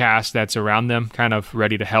have a cast that's around them kind of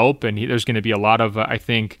ready to help? And there's going to be a lot of, I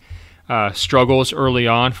think, struggles early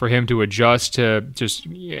on for him to adjust to just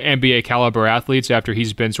NBA caliber athletes after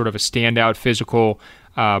he's been sort of a standout physical,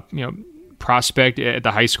 prospect at the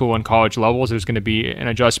high school and college levels. There's going to be an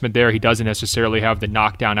adjustment there. He doesn't necessarily have the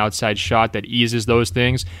knockdown outside shot that eases those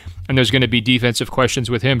things. And there's going to be defensive questions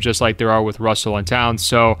with him, just like there are with Russell and Towns.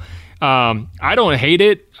 So I don't hate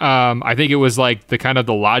it. I think it was like the kind of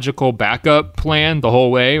the logical backup plan the whole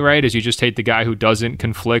way, right? Is you just take the guy who doesn't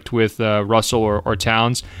conflict with Russell or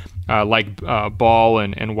Towns, like Ball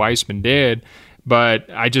and Wiseman did. But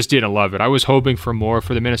I just didn't love it. I was hoping for more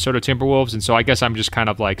for the Minnesota Timberwolves, and so I guess I'm just kind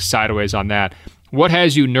of like sideways on that. What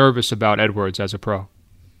has you nervous about Edwards as a pro?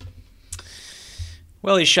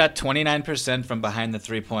 Well, he shot 29% from behind the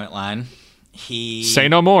three-point line. Say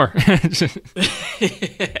no more.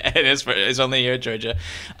 It's only here at Georgia.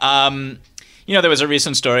 There was a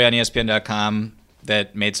recent story on ESPN.com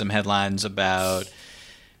that made some headlines about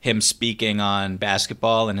him speaking on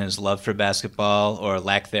basketball and his love for basketball or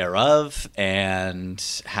lack thereof,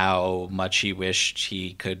 and how much he wished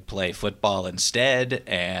he could play football instead.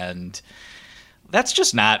 And that's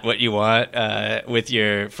just not what you want with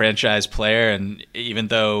your franchise player. And even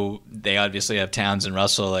though they obviously have Towns and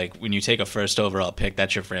Russell, like when you take a first overall pick,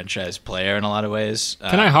 that's your franchise player in a lot of ways.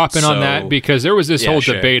 Can I hop in on that? Because there was this whole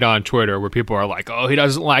debate on Twitter where people are like, oh, he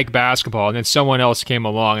doesn't like basketball. And then someone else came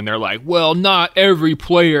along and they're like, well, not every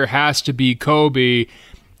player has to be Kobe.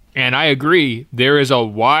 And I agree. There is a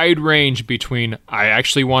wide range between I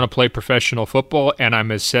actually want to play professional football and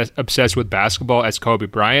I'm as obsessed with basketball as Kobe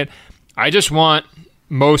Bryant. I just want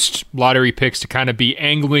most lottery picks to kind of be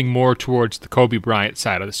angling more towards the Kobe Bryant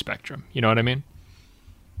side of the spectrum. You know what I mean?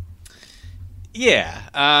 Yeah.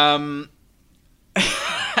 I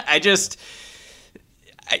get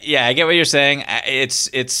what you're saying. It's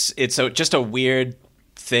just a weird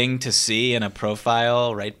thing to see in a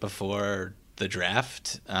profile right before the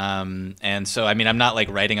draft. And so, I mean, I'm not like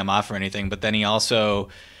writing him off or anything, but then he also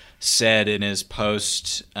said in his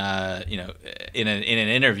post, in an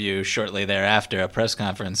interview shortly thereafter, a press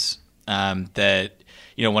conference, that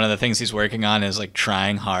one of the things he's working on is like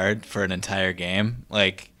trying hard for an entire game.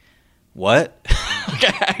 Like, what?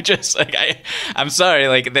 I'm sorry.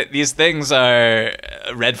 Like these things are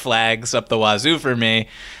red flags up the wazoo for me.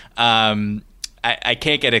 I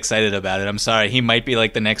can't get excited about it. I'm sorry. He might be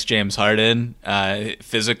like the next James Harden.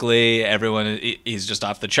 Physically, he's just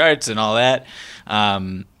off the charts and all that.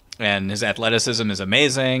 And his athleticism is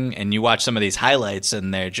amazing, and you watch some of these highlights,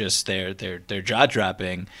 and they're jaw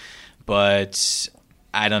dropping. But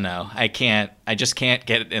I don't know. I just can't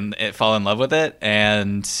fall in love with it.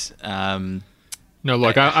 And no,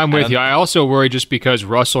 look, I'm with you. I also worry just because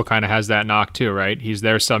Russell kind of has that knock too, right? He's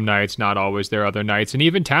there some nights, not always there other nights, and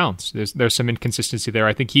even Towns. There's some inconsistency there.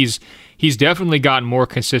 I think he's definitely gotten more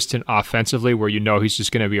consistent offensively, where he's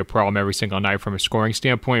just going to be a problem every single night from a scoring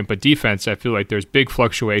standpoint. But defense, I feel like there's big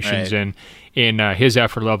fluctuations in his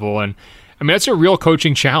effort level. And I mean, that's a real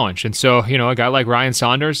coaching challenge. And so, a guy like Ryan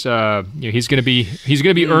Saunders, he's going to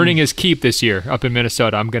be earning his keep this year up in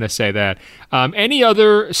Minnesota. I'm going to say that. Any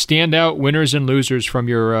other standout winners and losers from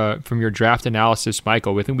your draft analysis,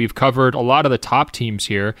 Michael? I think we've covered a lot of the top teams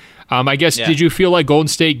here. I guess, Did you feel like Golden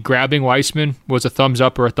State grabbing Weissman was a thumbs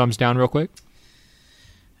up or a thumbs down real quick?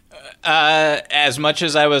 As much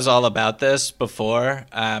as I was all about this before,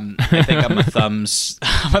 I think I'm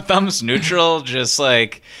a thumbs neutral, just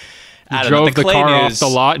like, You drove the car off the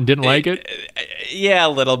lot and didn't like it? Yeah, a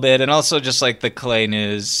little bit. And also just like the Clay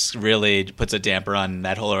news really puts a damper on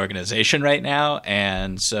that whole organization right now.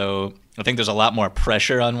 And so I think there's a lot more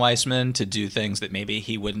pressure on Weissman to do things that maybe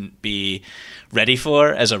he wouldn't be ready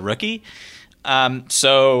for as a rookie.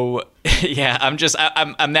 So yeah,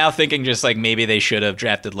 I'm now thinking just like maybe they should have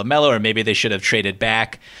drafted LaMelo, or maybe they should have traded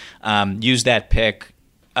back, used that pick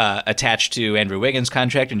attached to Andrew Wiggins'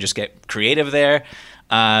 contract and just get creative there.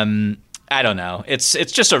 I don't know. It's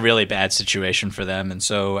just a really bad situation for them, and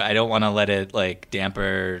so I don't want to let it like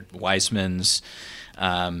damper Weissman's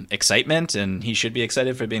excitement, and he should be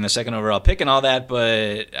excited for being the second overall pick and all that,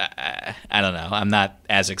 but I don't know. I'm not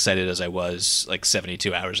as excited as I was like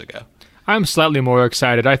 72 hours ago. I'm slightly more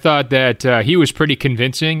excited. I thought that he was pretty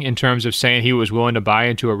convincing in terms of saying he was willing to buy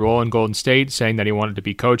into a role in Golden State, saying that he wanted to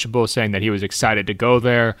be coachable, saying that he was excited to go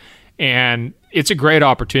there. And it's a great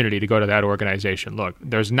opportunity to go to that organization. Look,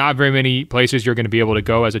 there's not very many places you're going to be able to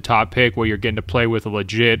go as a top pick where you're getting to play with a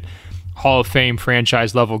legit Hall of Fame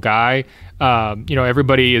franchise level guy.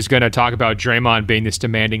 Everybody is going to talk about Draymond being this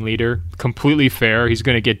demanding leader. Completely fair. He's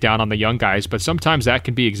going to get down on the young guys, but sometimes that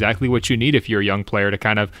can be exactly what you need if you're a young player to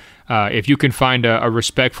kind of, if you can find a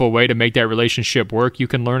respectful way to make that relationship work, you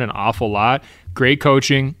can learn an awful lot. Great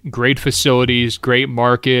coaching, great facilities, great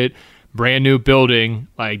market, brand new building.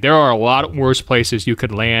 Like, there are a lot worse places you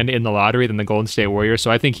could land in the lottery than the Golden State Warriors.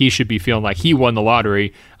 So I think he should be feeling like he won the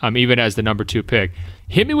lottery, even as the number 2 pick.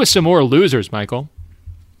 Hit me with some more losers, Michael.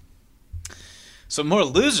 Some more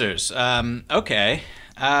losers. Okay.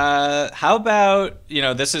 How about,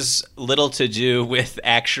 this is little to do with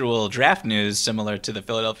actual draft news similar to the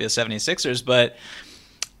Philadelphia 76ers, but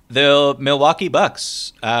the Milwaukee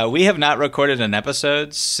Bucks. We have not recorded an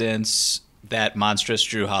episode since that monstrous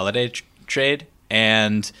Jrue Holiday trade,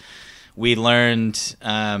 and we learned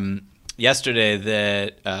yesterday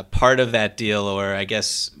that part of that deal, or I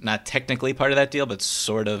guess not technically part of that deal, but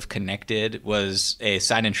sort of connected, was a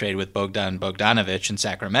sign and trade with Bogdan Bogdanovic in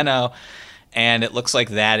Sacramento. And it looks like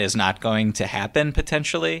that is not going to happen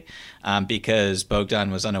potentially because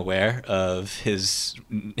Bogdan was unaware of his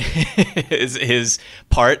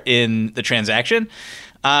part in the transaction.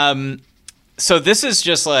 So this is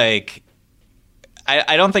just like,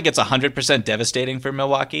 I don't think it's 100% devastating for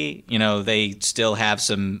Milwaukee. They still have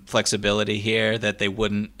some flexibility here that they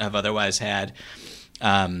wouldn't have otherwise had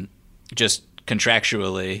just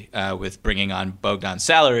contractually with bringing on Bogdan's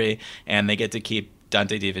salary, and they get to keep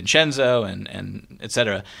Dante DiVincenzo and et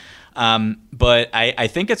cetera. But I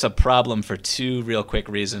think it's a problem for 2 real quick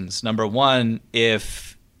reasons. Number one,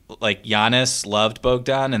 if like Giannis loved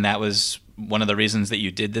Bogdan and that was one of the reasons that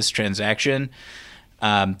you did this transaction,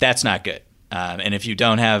 that's not good. And if you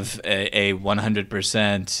don't have a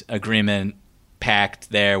 100% agreement pact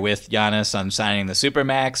there with Giannis on signing the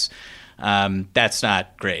Supermax, that's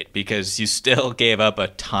not great because you still gave up a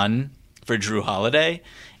ton for Jrue Holiday.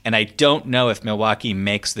 And I don't know if Milwaukee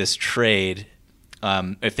makes this trade,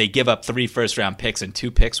 if they give up 3 first-round picks and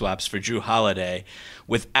 2 pick swaps for Jrue Holiday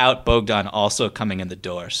without Bogdan also coming in the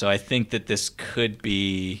door. So I think that this could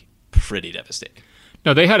be pretty devastating.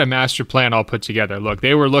 No, they had a master plan all put together. Look,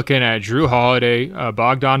 they were looking at Jrue Holiday,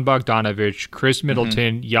 Bogdan Bogdanovic, Chris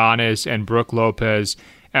Middleton, Giannis, and Brook Lopez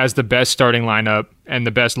as the best starting lineup and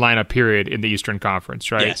the best lineup period in the Eastern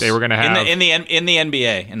Conference, right? Yes. They were going to have in the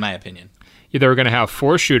NBA, in my opinion. They were going to have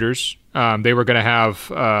 4 shooters. They were going to have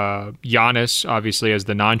Giannis, obviously, as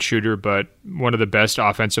the non-shooter, but one of the best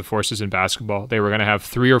offensive forces in basketball. They were going to have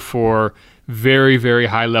 3 or 4 very, very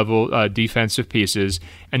high-level defensive pieces,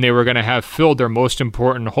 and they were going to have filled their most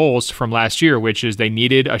important holes from last year, which is they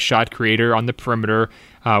needed a shot creator on the perimeter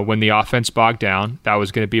when the offense bogged down. That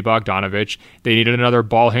was going to be Bogdanovic. They needed another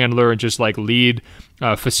ball handler and just like lead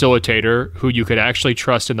facilitator who you could actually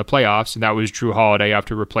trust in the playoffs, and that was Jrue Holiday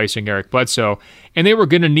after replacing Eric Bledsoe. And they were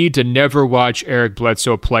going to need to never watch Eric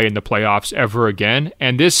Bledsoe play in the playoffs ever again.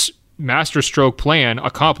 And this masterstroke plan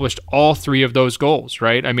accomplished all 3 of those goals,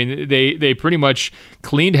 right? I mean, they pretty much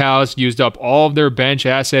cleaned house, used up all of their bench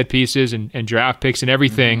asset pieces and draft picks and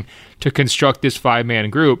everything to construct this 5-man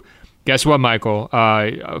group. guess what, Michael?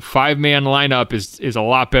 A 5-man lineup is a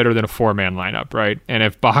lot better than a 4-man lineup, right? And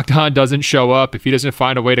if Bogdan doesn't show up, if he doesn't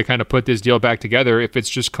find a way to kind of put this deal back together, if it's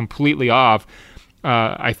just completely off,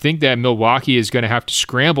 I think that Milwaukee is going to have to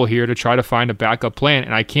scramble here to try to find a backup plan,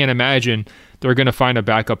 and I can't imagine they're going to find a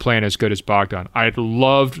backup plan as good as Bogdan. I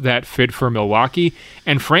loved that fit for Milwaukee,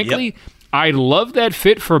 and frankly, I love that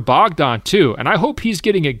fit for Bogdan too, and I hope he's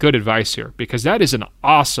getting good advice here, because that is an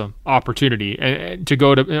awesome opportunity to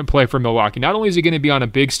go to play for Milwaukee. Not only is he going to be on a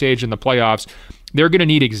big stage in the playoffs, they're going to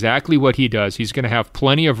need exactly what he does. He's going to have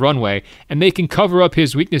plenty of runway, and they can cover up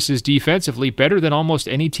his weaknesses defensively better than almost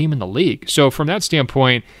any team in the league. So from that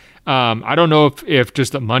standpoint, I don't know if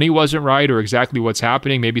just the money wasn't right or exactly what's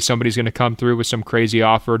happening. Maybe somebody's going to come through with some crazy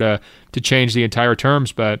offer to change the entire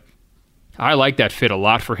terms, but I like that fit a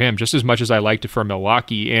lot for him, just as much as I liked it for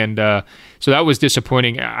Milwaukee. And so that was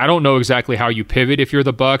disappointing. I don't know exactly how you pivot if you're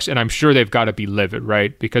the Bucks, and I'm sure they've got to be livid,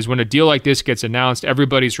 right? Because when a deal like this gets announced,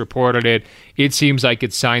 everybody's reported it. It seems like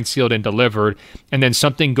it's signed, sealed, and delivered. And then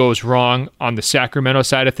something goes wrong on the Sacramento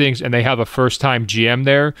side of things, and they have a first-time GM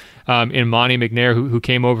there in Monty McNair, who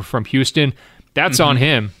came over from Houston. That's on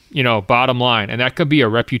him, bottom line. And that could be a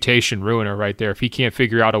reputation ruiner right there if he can't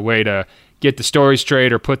figure out a way to get the story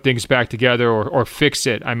straight or put things back together or fix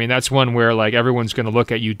it. I mean, that's one where like everyone's going to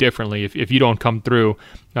look at you differently if you don't come through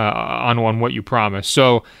on what you promise.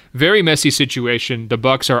 So very messy situation. The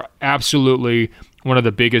Bucks are absolutely one of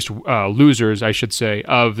the biggest losers, I should say,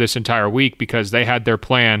 of this entire week, because they had their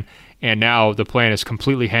plan and now the plan is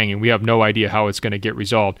completely hanging. We have no idea how it's going to get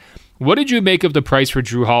resolved. What did you make of the price for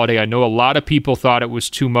Jrue Holiday? I know a lot of people thought it was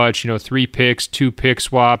too much, 3 picks, 2 pick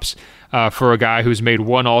swaps for a guy who's made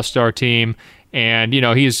 1 All-Star team. And,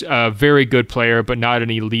 he's a very good player, but not an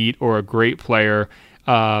elite or a great player.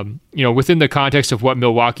 Within the context of what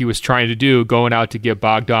Milwaukee was trying to do, going out to get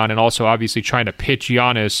Bogdan and also obviously trying to pitch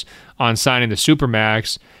Giannis on signing the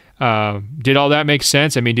Supermax, did all that make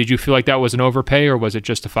sense? I mean, did you feel like that was an overpay or was it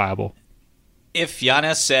justifiable? If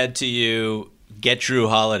Giannis said to you, get Jrue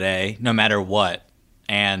Holiday no matter what,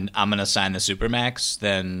 and I'm going to sign the Supermax,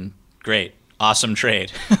 then great. Awesome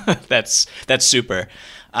trade. That's super.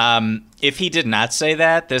 If he did not say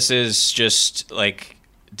that, this is just like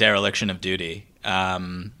dereliction of duty.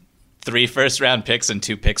 3 first-round picks and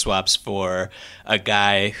 2 pick swaps for a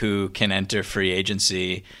guy who can enter free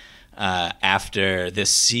agency after this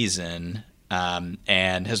season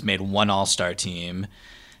and has made 1 All-Star team.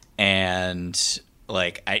 And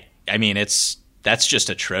I mean, that's just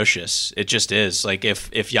atrocious. It just is. Like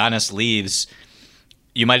if Giannis leaves,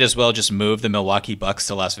 you might as well just move the Milwaukee Bucks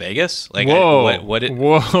to Las Vegas. Like, whoa.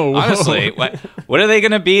 Honestly, what are they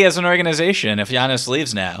going to be as an organization if Giannis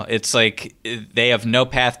leaves now? It's like they have no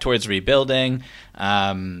path towards rebuilding.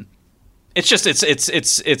 It's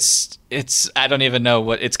I don't even know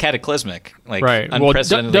what it's cataclysmic, like right.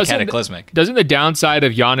 Unprecedentedly cataclysmic. Doesn't the downside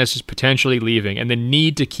of Giannis is potentially leaving and the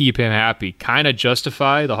need to keep him happy kind of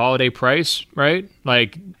justify the Holiday price, right?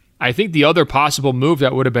 Like, I think the other possible move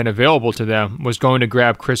that would have been available to them was going to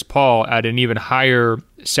grab Chris Paul at an even higher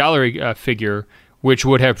salary figure, which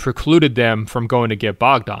would have precluded them from going to get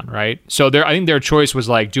Bogdan, right? So I think their choice was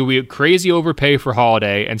like, do we crazy overpay for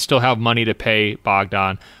Holiday and still have money to pay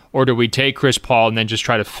Bogdan, or do we take Chris Paul and then just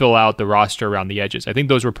try to fill out the roster around the edges? I think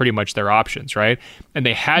those were pretty much their options, right? And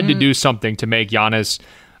they had to do something to make Giannis,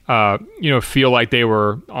 feel like they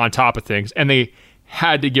were on top of things, and they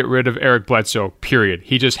had to get rid of Eric Bledsoe, period.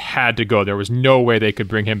 He just had to go. There was no way they could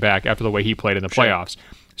bring him back after the way he played in the playoffs.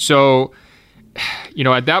 So,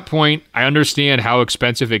 at that point, I understand how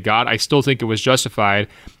expensive it got. I still think it was justified.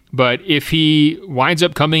 But if he winds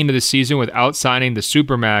up coming into the season without signing the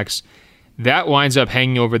Supermax, that winds up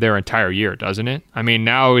hanging over their entire year, doesn't it? I mean,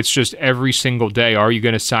 now it's just every single day. Are you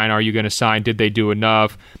going to sign? Are you going to sign? Did they do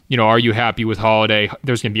enough? Are you happy with Holiday?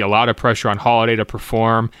 There's going to be a lot of pressure on Holiday to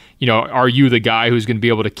perform. Are you the guy who's going to be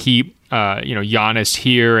able to keep, Giannis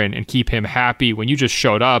here and keep him happy when you just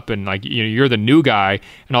showed up and you're the new guy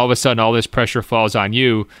and all of a sudden all this pressure falls on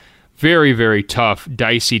you? Very, very tough,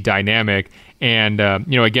 dicey dynamic. And,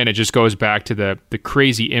 again, it just goes back to the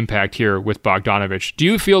crazy impact here with Bogdanovich. Do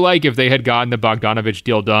you feel like if they had gotten the Bogdanovich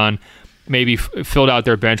deal done, maybe filled out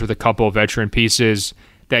their bench with a couple of veteran pieces,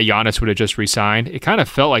 that Giannis would have just re-signed? It kind of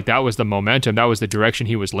felt like that was the momentum. That was the direction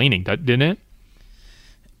he was leaning, didn't it?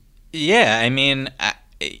 Yeah, I mean,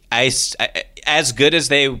 I as good as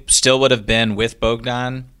they still would have been with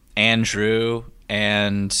Bogdan and Jrue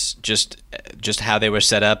and just how they were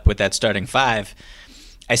set up with that starting 5,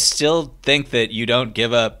 I still think that you don't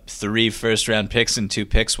give up 3 first-round picks and 2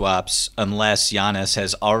 pick swaps unless Giannis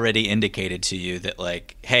has already indicated to you that,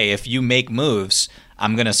 like, hey, if you make moves,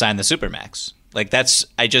 I'm going to sign the Supermax. Like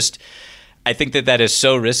I think that is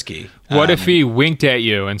so risky. What if he winked at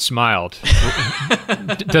you and smiled?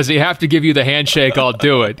 Does he have to give you the handshake? I'll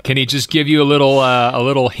do it. Can he just give you a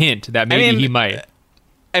little hint that maybe he might?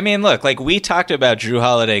 I mean, look, like we talked about Jrue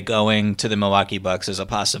Holiday going to the Milwaukee Bucks as a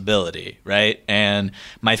possibility, right? And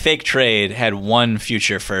my fake trade had one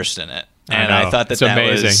future first in it. And I thought that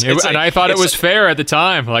amazing. Was... and I thought it was fair at the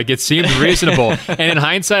time. Like, it seemed reasonable. And in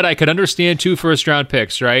hindsight, I could understand 2 first-round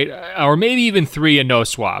picks, right? Or maybe even 3 and no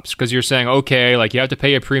swaps, because you're saying, okay, like you have to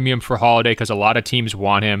pay a premium for Holiday because a lot of teams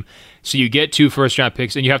want him. So you get 2 first-round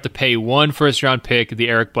picks, and you have to pay 1 first-round pick, the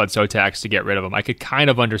Eric Bledsoe tax, to get rid of him. I could kind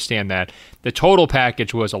of understand that. The total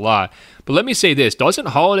package was a lot. But let me say this. Doesn't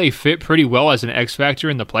Holiday fit pretty well as an X factor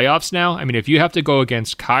in the playoffs now? I mean, if you have to go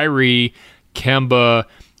against Kyrie, Kemba,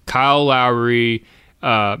 Kyle Lowry,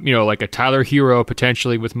 like a Tyler Hero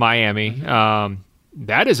potentially with Miami,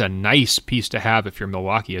 that is a nice piece to have if you're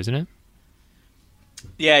Milwaukee, isn't it?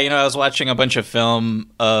 Yeah, I was watching a bunch of film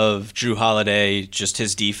of Jrue Holiday, just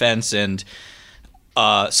his defense, and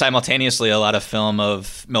simultaneously a lot of film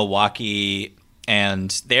of Milwaukee and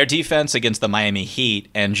their defense against the Miami Heat,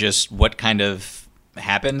 and just what kind of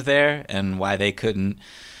happened there and why they couldn't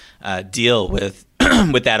deal with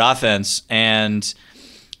with that offense. And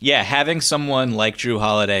yeah, having someone like Jrue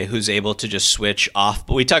Holiday who's able to just switch off.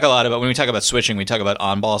 But we talk a lot about, when we talk about switching, we talk about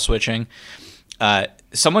on-ball switching.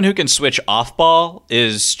 Someone who can switch off-ball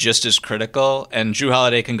is just as critical, and Jrue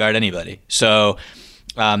Holiday can guard anybody. So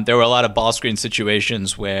there were a lot of ball screen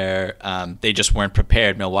situations where they just weren't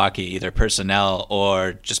prepared, Milwaukee, either personnel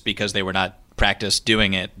or just because they were not practiced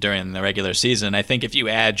doing it during the regular season. I think if you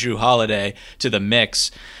add Jrue Holiday to the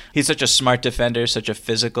mix, he's such a smart defender, such a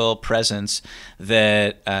physical presence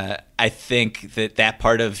that I think that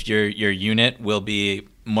part of your unit will be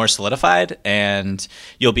more solidified, and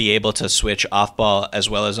you'll be able to switch off ball as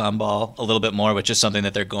well as on ball a little bit more, which is something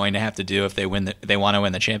that they're going to have to do if they want to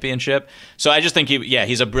win the championship. So I just think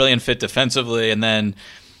he's a brilliant fit defensively, and then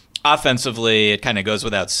offensively, it kind of goes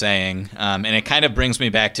without saying. And it kind of brings me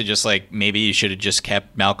back to just like, maybe you should have just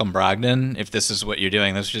kept Malcolm Brogdon if this is what you're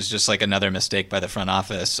doing. This was just like another mistake by the front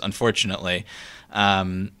office, unfortunately.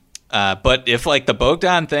 But if like the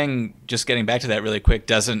Bogdan thing, just getting back to that really quick,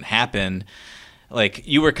 doesn't happen, like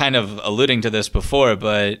you were kind of alluding to this before,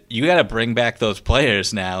 but you got to bring back those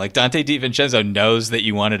players now. Like Dante DiVincenzo knows that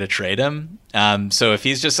you wanted to trade him. So if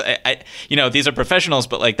he's just, these are professionals,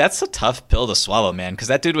 but like that's a tough pill to swallow, man, because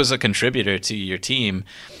that dude was a contributor to your team.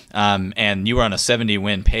 And you were on a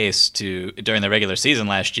 70-win pace during the regular season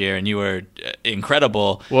last year, and you were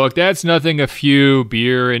incredible. Look, that's nothing a few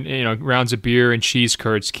beer and rounds of beer and cheese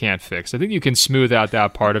curds can't fix. I think you can smooth out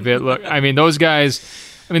that part of it. Look, I mean, those guys,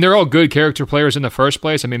 they're all good character players in the first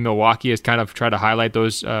place. I mean, Milwaukee has kind of tried to highlight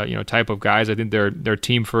those, type of guys. I think they're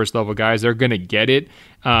team first level guys. They're going to get it.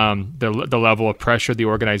 The level of pressure the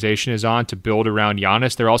organization is on to build around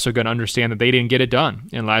Giannis. They're also going to understand that they didn't get it done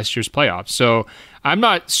in last year's playoffs. So I'm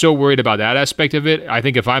not so worried about that aspect of it. I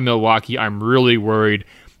think if I'm Milwaukee, I'm really worried.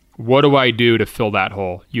 What do I do to fill that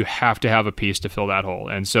hole? You have to have a piece to fill that hole.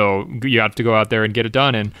 And so you have to go out there and get it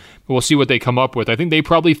done, and we'll see what they come up with. I think they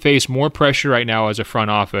probably face more pressure right now as a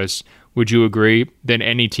front office, would you agree, than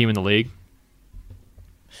any team in the league?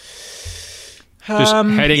 Just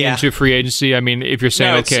heading into free agency. I mean, if you're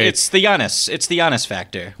saying, it's the Giannis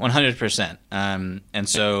factor, 100%. And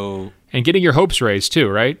so... And getting your hopes raised too,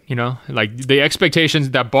 right? Like the expectations,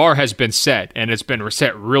 that bar has been set, and it's been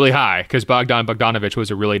set really high because Bogdanovich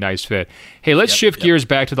was a really nice fit. Hey, let's shift gears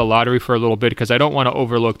back to the lottery for a little bit because I don't want to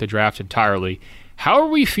overlook the draft entirely. How are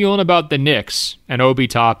we feeling about the Knicks and Obi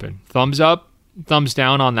Toppin? Thumbs up, thumbs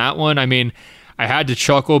down on that one? I mean, I had to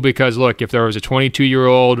chuckle because, look, if there was a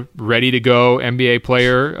 22-year-old ready-to-go NBA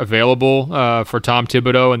player available for Tom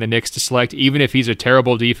Thibodeau and the Knicks to select, even if he's a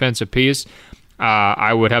terrible defensive piece,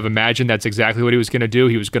 I would have imagined that's exactly what he was going to do.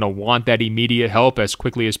 He was going to want that immediate help as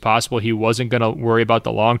quickly as possible. He wasn't going to worry about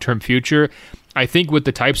the long-term future. I think with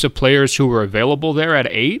the types of players who were available there at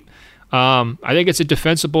 8, I think it's a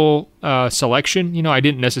defensible selection. I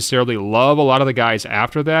didn't necessarily love a lot of the guys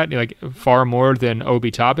after that, like far more than Obi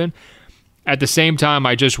Toppin. At the same time,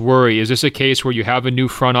 I just worry, is this a case where you have a new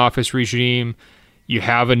front office regime, you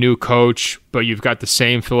have a new coach, but you've got the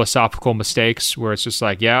same philosophical mistakes where it's just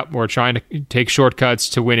like, yeah, we're trying to take shortcuts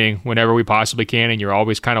to winning whenever we possibly can, and you're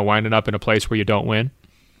always kind of winding up in a place where you don't win?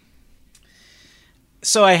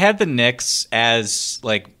 So I had the Knicks as,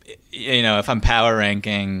 like, if I'm power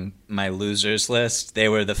ranking my losers list, they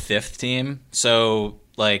were the 5th team. So,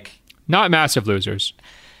 like... Not massive losers.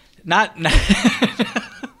 Not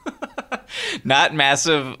Not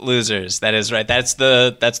massive losers. That is right. That's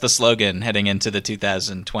the slogan heading into the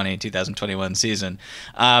 2020-2021 season.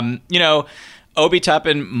 Obi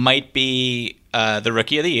Toppin might be the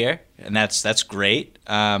rookie of the year, and that's great.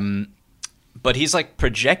 But he's like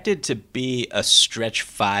projected to be a stretch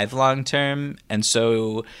 5 long term, and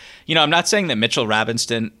so I'm not saying that Mitchell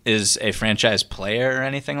Robinson is a franchise player or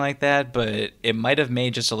anything like that, but it might have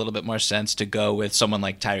made just a little bit more sense to go with someone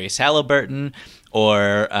like Tyrese Halliburton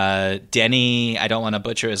or Denny. I don't want to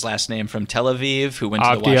butcher his last name, from Tel Aviv, who went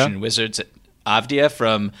to the Washington Wizards. Avdia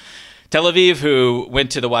from Tel Aviv, who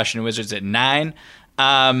went to the Washington Wizards at 9.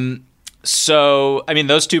 So, I mean,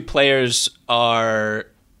 those two players are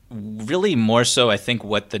really more so, I think,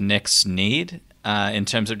 what the Knicks need in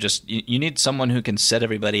terms of just you need someone who can set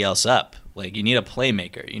everybody else up. Like, you need a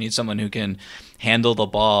playmaker. You need someone who can handle the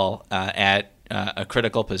ball at a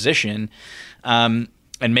critical position and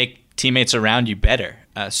make teammates around you better.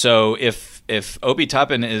 So if Obi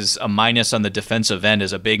Toppin is a minus on the defensive end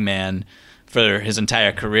as a big man for his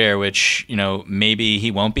entire career, which, maybe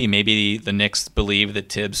he won't be. Maybe the Knicks believe that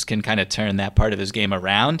Tibbs can kind of turn that part of his game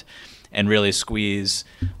around and really squeeze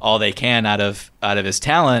all they can out of his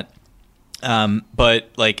talent. But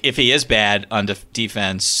like, if he is bad on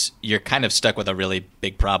defense, you're kind of stuck with a really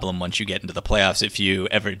big problem once you get into the playoffs, if you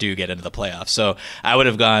ever do get into the playoffs. So I would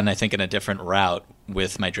have gone, I think, in a different route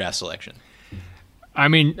with my draft selection. I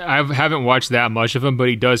mean, I haven't watched that much of him, but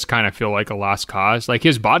he does kind of feel like a lost cause. Like,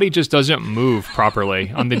 his body just doesn't move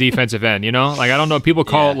properly on the defensive end, Like, I don't know, people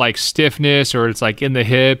call it like stiffness, or it's like in the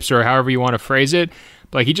hips, or however you want to phrase it.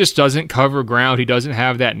 But like, he just doesn't cover ground. He doesn't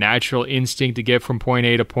have that natural instinct to get from point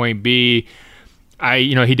A to point B.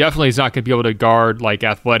 He definitely is not going to be able to guard like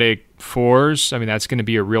athletic fours. I mean, that's going to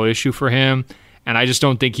be a real issue for him. And I just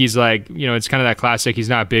don't think he's like, it's kind of that classic, he's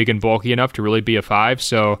not big and bulky enough to really be a 5.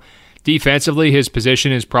 So defensively, his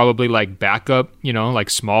position is probably like backup, like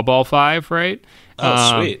small ball 5, right?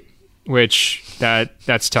 Oh, sweet. Which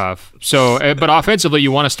that's tough. So, but offensively,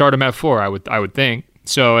 you want to start him at 4, I would think.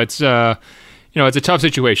 So it's it's a tough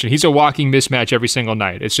situation. He's a walking mismatch every single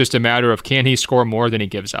night. It's just a matter of, can he score more than he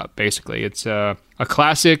gives up? Basically, it's a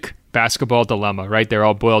classic basketball dilemma, right? They're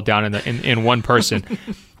all boiled down in one person.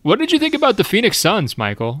 What did you think about the Phoenix Suns,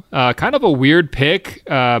 Michael? Kind of a weird pick.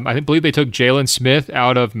 I believe they took Jalen Smith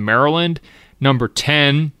out of Maryland, number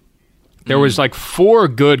 10. There was like 4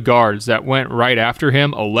 good guards that went right after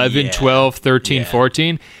him, 11, 12, 13,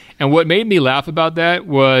 14. And what made me laugh about that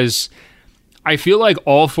was, I feel like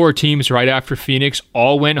all 4 teams right after Phoenix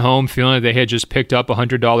all went home feeling like they had just picked up a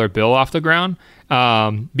 $100 bill off the ground,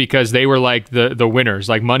 because they were like the winners.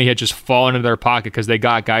 Like, money had just fallen into their pocket because they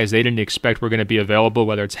got guys they didn't expect were going to be available,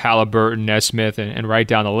 whether it's Halliburton, Nesmith, and right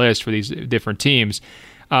down the list for these different teams.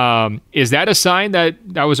 Is that a sign that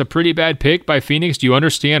was a pretty bad pick by Phoenix? Do you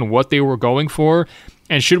understand what they were going for?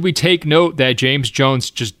 And should we take note that James Jones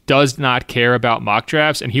just does not care about mock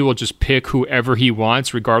drafts, and he will just pick whoever he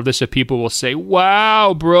wants, regardless if people will say,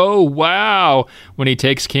 wow, bro, wow, when he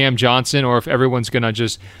takes Cam Johnson, or if everyone's going to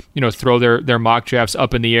just, throw their mock drafts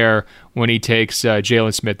up in the air when he takes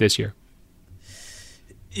Jalen Smith this year?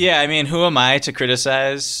 Yeah, I mean, who am I to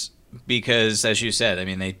criticize? Because, as you said, I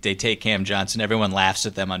mean, they take Cam Johnson, everyone laughs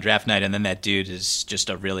at them on draft night, and then that dude is just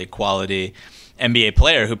a really quality NBA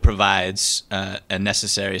player who provides a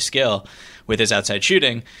necessary skill with his outside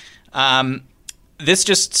shooting. This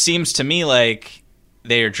just seems to me like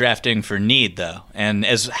they are drafting for need, though. And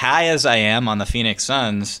as high as I am on the Phoenix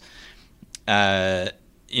Suns, Chris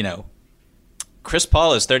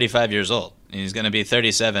Paul is 35 years old. He's going to be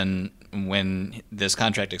 37 when this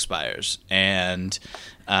contract expires. And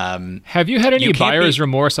have you had any buyer's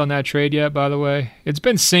remorse on that trade yet, by the way? It's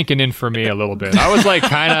been sinking in for me a little bit. I was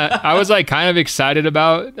kind of excited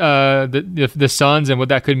about the Suns and what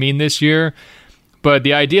that could mean this year. But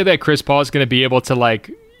the idea that Chris Paul is going to be able to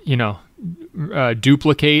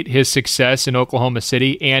duplicate his success in Oklahoma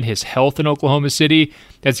City and his health in Oklahoma City,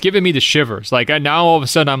 that's given me the shivers. Like, now all of a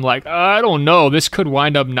sudden I'm like, I don't know, this could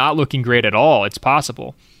wind up not looking great at all. It's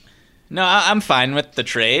possible. No, I'm fine with the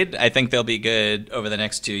trade. I think they'll be good over the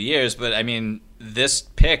next 2 years. But, I mean, this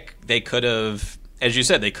pick, they could have, as you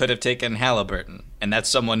said, they could have taken Halliburton. And that's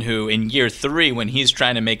someone who, in year 3, when he's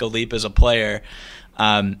trying to make a leap as a player,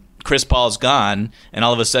 Chris Paul's gone, and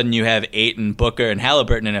all of a sudden you have Ayton, Booker, and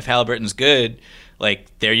Halliburton. And if Halliburton's good, like,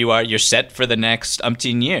 there you are, you're set for the next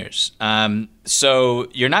umpteen years. So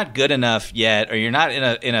you're not good enough yet, or you're not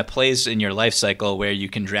in a place in your life cycle where you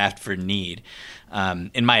can draft for need.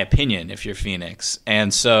 in my opinion, if you're Phoenix.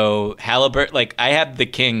 And so Halliburton, like I had the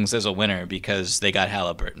Kings as a winner because they got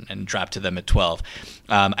Halliburton and dropped to them at 12.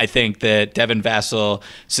 I think that Devin Vassell,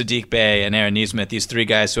 Saddiq Bey, and Aaron Nesmith, these three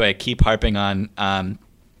guys who I keep harping on,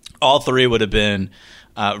 all three would have been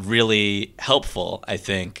really helpful, I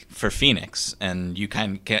think, for Phoenix. And you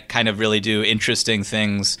kind of really do interesting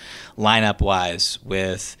things lineup-wise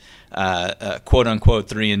with quote-unquote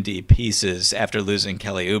 3-and-D pieces after losing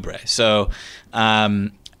Kelly Oubre. So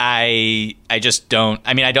I just don't –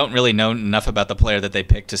 I mean, I don't really know enough about the player that they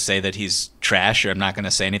picked to say that he's trash, or I'm not going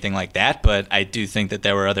to say anything like that, but I do think that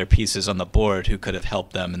there were other pieces on the board who could have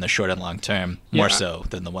helped them in the short and long term, more so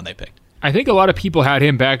than the one they picked. I think a lot of people had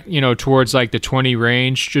him back, towards like the 20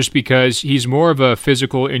 range, just because he's more of a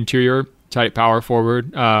physical interior type power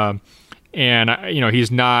forward.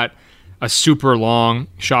 He's not a super long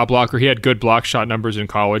shot blocker. He had good block shot numbers in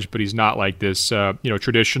college, but he's not like this,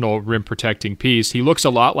 traditional rim protecting piece. He looks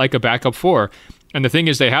a lot like a backup four. And the thing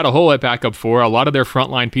is, they had a hole at backup four. A lot of their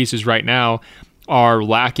frontline pieces right now are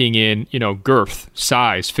lacking in, girth,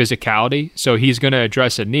 size, physicality. So he's going to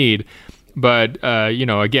address a need. But,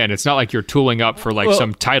 again, it's not like you're tooling up for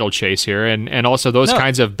some title chase here. And also those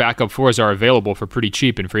kinds of backup fours are available for pretty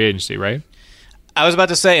cheap in free agency, right? I was about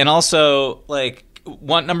to say, and also,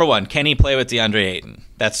 number one, can he play with DeAndre Ayton?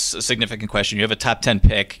 That's a significant question. You have a top 10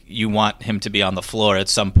 pick. You want him to be on the floor at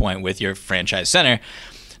some point with your franchise center.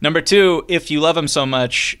 Number two, if you love him so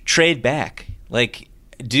much, trade back.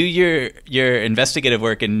 Do your investigative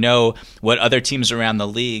work and know what other teams around the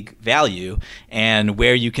league value and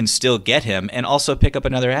where you can still get him, and also pick up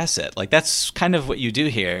another asset. That's kind of what you do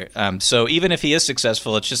here. So even if he is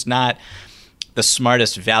successful, it's just not the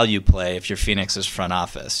smartest value play if you're Phoenix's front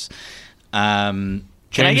office.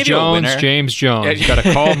 Can I give you a winner? James Jones. You got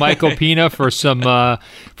to call Michael Pina for some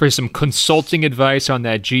consulting advice on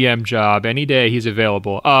that GM job. Any day he's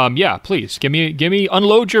available. Yeah, please give me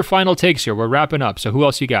unload your final takes here. We're wrapping up. So who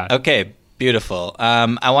else you got? Okay, beautiful.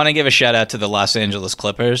 I want to give a shout out to the Los Angeles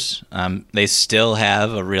Clippers. They still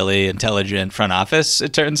have a really intelligent front office,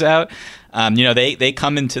 it turns out. They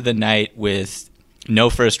come into the night with no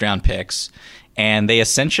first round picks, and they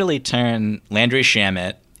essentially turn Landry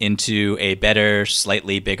Shamet into a better,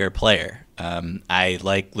 slightly bigger player. I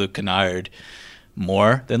like Luke Kennard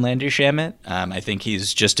more than Landry Shamet. I think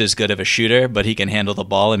he's just as good of a shooter, but he can handle the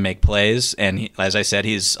ball and make plays. And as I said,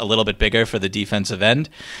 he's a little bit bigger for the defensive end.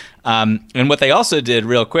 And what they also did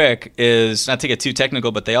real quick is, not to get too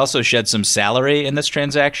technical, but they also shed some salary in this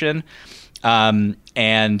transaction.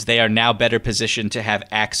 And they are now better positioned to have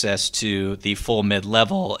access to the full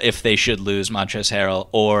mid-level if they should lose Montrezl Harrell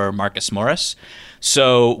or Marcus Morris.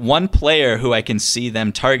 So one player who I can see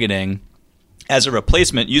them targeting as a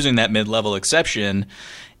replacement using that mid-level exception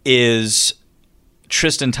is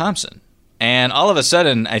Tristan Thompson. And all of a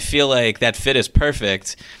sudden, I feel like that fit is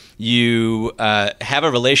perfect. You have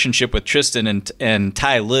a relationship with Tristan and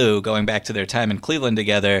Ty Lue going back to their time in Cleveland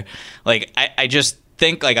together. I just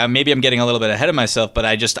think maybe I'm getting a little bit ahead of myself, but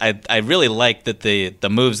I really like that the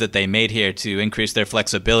moves that they made here to increase their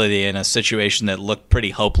flexibility in a situation that looked pretty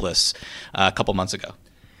hopeless a couple months ago.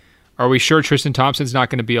 Are we sure Tristan Thompson's not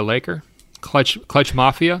going to be a Laker? Clutch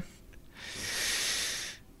Mafia?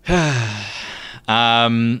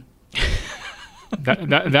 That's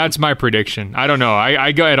my prediction. I don't know.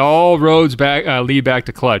 I go at all roads lead back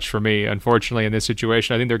to Clutch for me, unfortunately, in this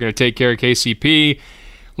situation. I think they're going to take care of KCP.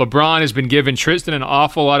 LeBron has been giving Tristan an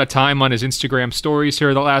awful lot of time on his Instagram stories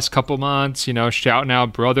here the last couple months, shouting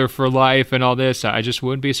out brother for life and all this. I just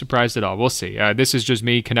wouldn't be surprised at all. We'll see. This is just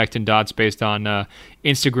me connecting dots based on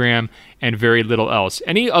Instagram and very little else.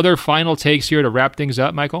 Any other final takes here to wrap things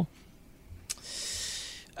up, Michael?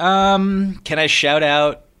 Can I shout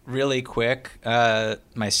out really quick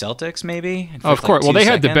my Celtics, maybe? Of course. Well, they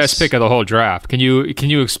had the best pick of the whole draft. Can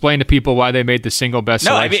you explain to people why they made the single best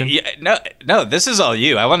selection? No, this is all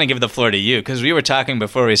you. I want to give the floor to you because we were talking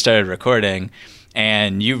before we started recording,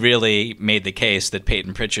 and you really made the case that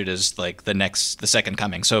Peyton Pritchard is the second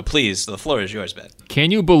coming. So please, the floor is yours, Ben.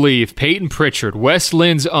 Can you believe Peyton Pritchard, West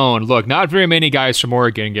Lynn's own? Look, not very many guys from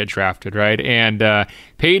Oregon get drafted, right? And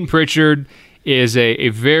Peyton Pritchard is a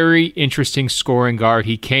very interesting scoring guard.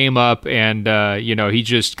 He came up and, he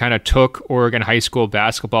just kind of took Oregon high school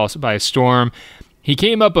basketball by storm. He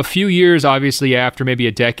came up a few years, obviously, after, maybe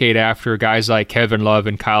a decade after, guys like Kevin Love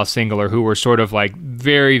and Kyle Singler, who were sort of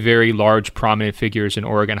very, very large, prominent figures in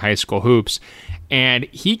Oregon high school hoops. And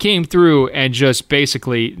he came through and just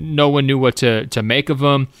basically no one knew what to make of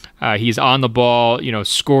him. He's on the ball,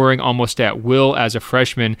 scoring almost at will as a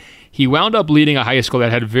freshman. He wound up leading a high school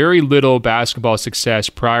that had very little basketball success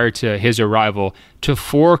prior to his arrival to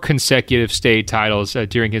 4 consecutive state titles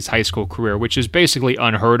during his high school career, which is basically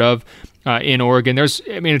unheard of in Oregon.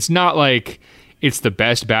 It's not like it's the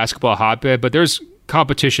best basketball hotbed, but there's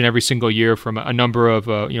competition every single year from a number of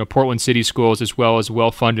Portland City schools as well as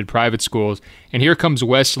well-funded private schools. And here comes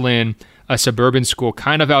West Linn, a suburban school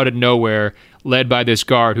kind of out of nowhere, led by this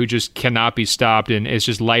guard who just cannot be stopped and is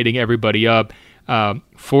just lighting everybody up.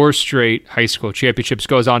 4 straight high school championships,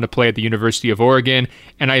 goes on to play at the University of Oregon.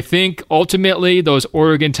 And I think ultimately those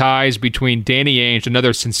Oregon ties between Danny Ainge,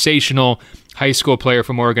 another sensational high school player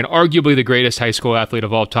from Oregon, arguably the greatest high school athlete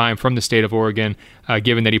of all time from the state of Oregon,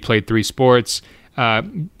 given that he played 3 sports,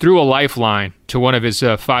 threw a lifeline to one of his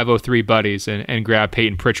 503 buddies and grabbed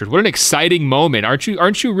Peyton Pritchard. What an exciting moment.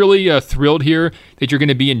 Aren't you really thrilled here that you're going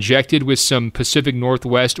to be injected with some Pacific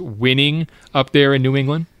Northwest winning up there in New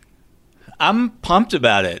England? I'm pumped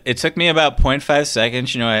about it. It took me about 0.5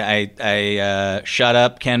 seconds. I shut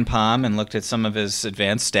up Ken Pom and looked at some of his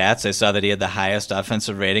advanced stats. I saw that he had the highest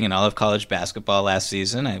offensive rating in all of college basketball last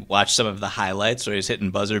season. I watched some of the highlights where he's hitting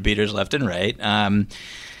buzzer beaters left and right.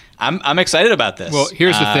 I'm excited about this. Well,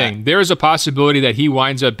 here's the thing. There is a possibility that he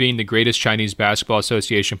winds up being the greatest Chinese Basketball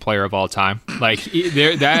Association player of all time.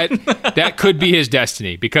 That could be his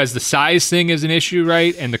destiny because the size thing is an issue,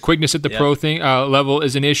 right? And the quickness at the pro thing level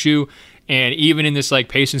is an issue. And even in this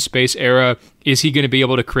pace and space era, is he going to be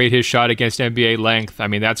able to create his shot against NBA length? I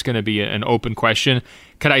mean, that's going to be an open question.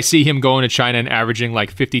 Could I see him going to China and averaging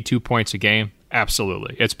 52 points a game?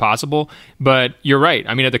 Absolutely. It's possible. But you're right.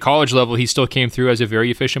 I mean, at the college level, he still came through as a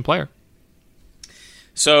very efficient player.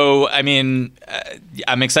 So, I'm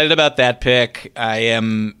excited about that pick. I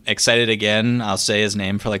am excited again. I'll say his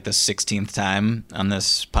name for the 16th time on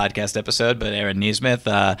this podcast episode, but Aaron Nesmith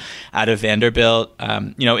out of Vanderbilt,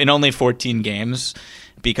 in only 14 games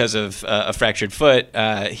because of a fractured foot,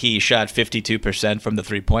 he shot 52% from the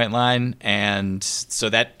three-point line, and so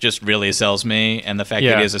that just really sells me, and the fact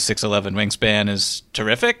that he has a 6'11" wingspan is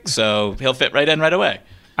terrific, so he'll fit right in right away.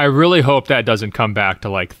 I really hope that doesn't come back to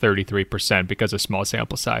 33% because of small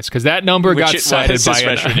sample size, because that number got cited by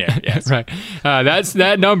freshman year. Yes. Right.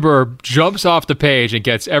 That number jumps off the page and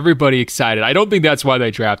gets everybody excited. I don't think that's why they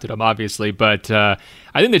drafted him, obviously, but I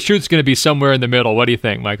think the truth's going to be somewhere in the middle. What do you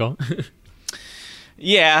think, Michael?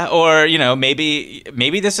 Yeah, or maybe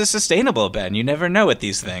this is sustainable, Ben. You never know with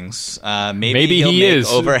these things. Maybe he'll make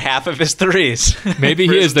is over half of his threes. Maybe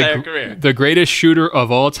he is the greatest shooter of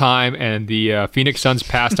all time, and the Phoenix Suns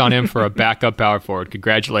passed on him for a backup power forward.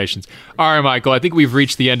 Congratulations. All right, Michael, I think we've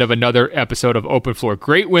reached the end of another episode of Open Floor.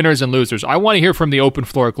 Great winners and losers. I want to hear from the Open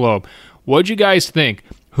Floor Globe. What'd you guys think?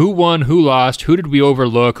 Who won? Who lost? Who did we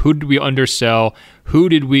overlook? Who did we undersell? Who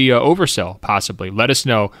did we oversell, possibly? Let us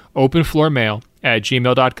know.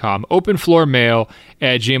 openfloormail@gmail.com.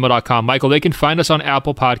 openfloormail@gmail.com. Michael, they can find us on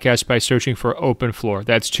Apple Podcasts by searching for Open Floor.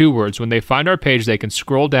 That's 2 words. When they find our page, they can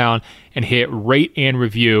scroll down and hit rate and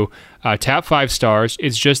review. Tap 5 stars.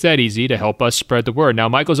 It's just that easy to help us spread the word. Now,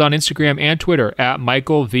 Michael's on Instagram and Twitter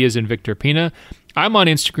 @Michael V as in Victor Pina. I'm on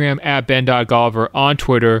Instagram @Ben.Golliver, on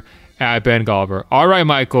Twitter @Ben Golliver. All right,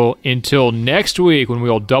 Michael, until next week when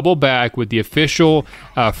we'll double back with the official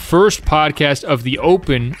first podcast of the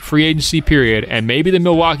open free agency period, and maybe the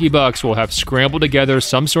Milwaukee Bucks will have scrambled together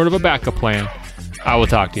some sort of a backup plan. I will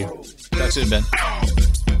talk to you. Talk soon, Ben.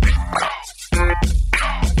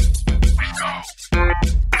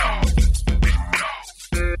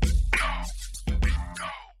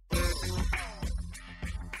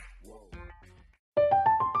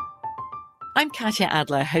 I'm Katya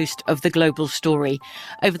Adler, host of The Global Story.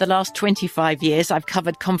 Over the last 25 years, I've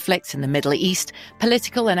covered conflicts in the Middle East,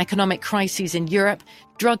 political and economic crises in Europe,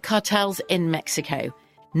 drug cartels in Mexico.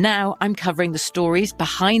 Now I'm covering the stories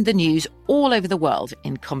behind the news all over the world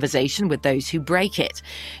in conversation with those who break it.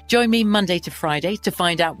 Join me Monday to Friday to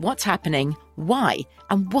find out what's happening, why,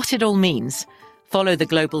 and what it all means. Follow The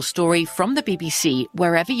Global Story from the BBC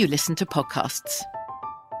wherever you listen to podcasts.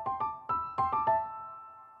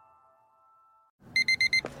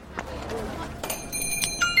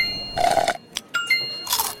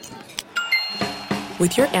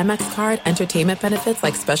 With your Amex card, entertainment benefits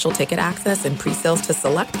like special ticket access and pre-sales to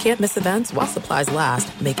select can't-miss events while supplies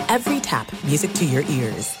last make every tap music to your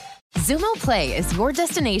ears. Zumo Play is your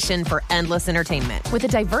destination for endless entertainment. With a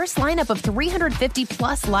diverse lineup of 350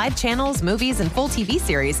 plus live channels, movies, and full TV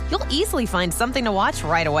series, you'll easily find something to watch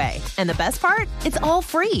right away. And the best part? It's all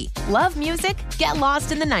free. Love music? Get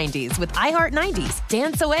lost in the 90s with iHeart 90s,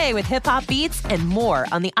 dance away with hip-hop beats, and more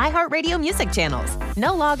on the iHeartRadio music channels.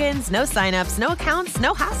 No logins, no signups, no accounts,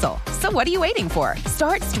 no hassle. So what are you waiting for?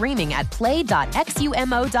 Start streaming at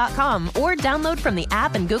play.xumo.com or download from the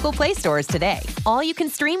app and Google Play stores today. All you can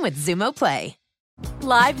stream with Zumo Play.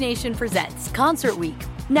 Live Nation presents Concert Week.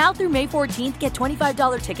 Now through May 14th, get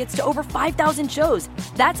 $25 tickets to over 5,000 shows.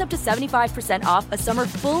 That's up to 75% off a summer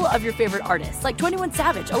full of your favorite artists like 21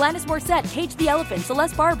 Savage, Alanis Morissette, Cage the Elephant,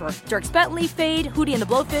 Celeste Barber, Dierks Bentley, Fade, Hootie and the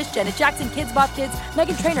Blowfish, Janet Jackson, Kids Bop Kids,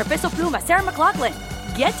 Meghan Trainor, Peso Pluma, Sarah McLachlan.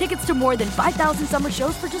 Get tickets to more than 5,000 summer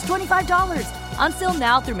shows for just $25. Until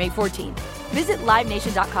now through May 14th. Visit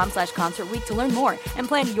LiveNation.com/Concert Week to learn more and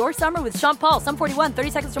plan your summer with Sean Paul, Sum 41,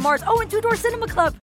 30 Seconds to Mars, and Two Door Cinema Club.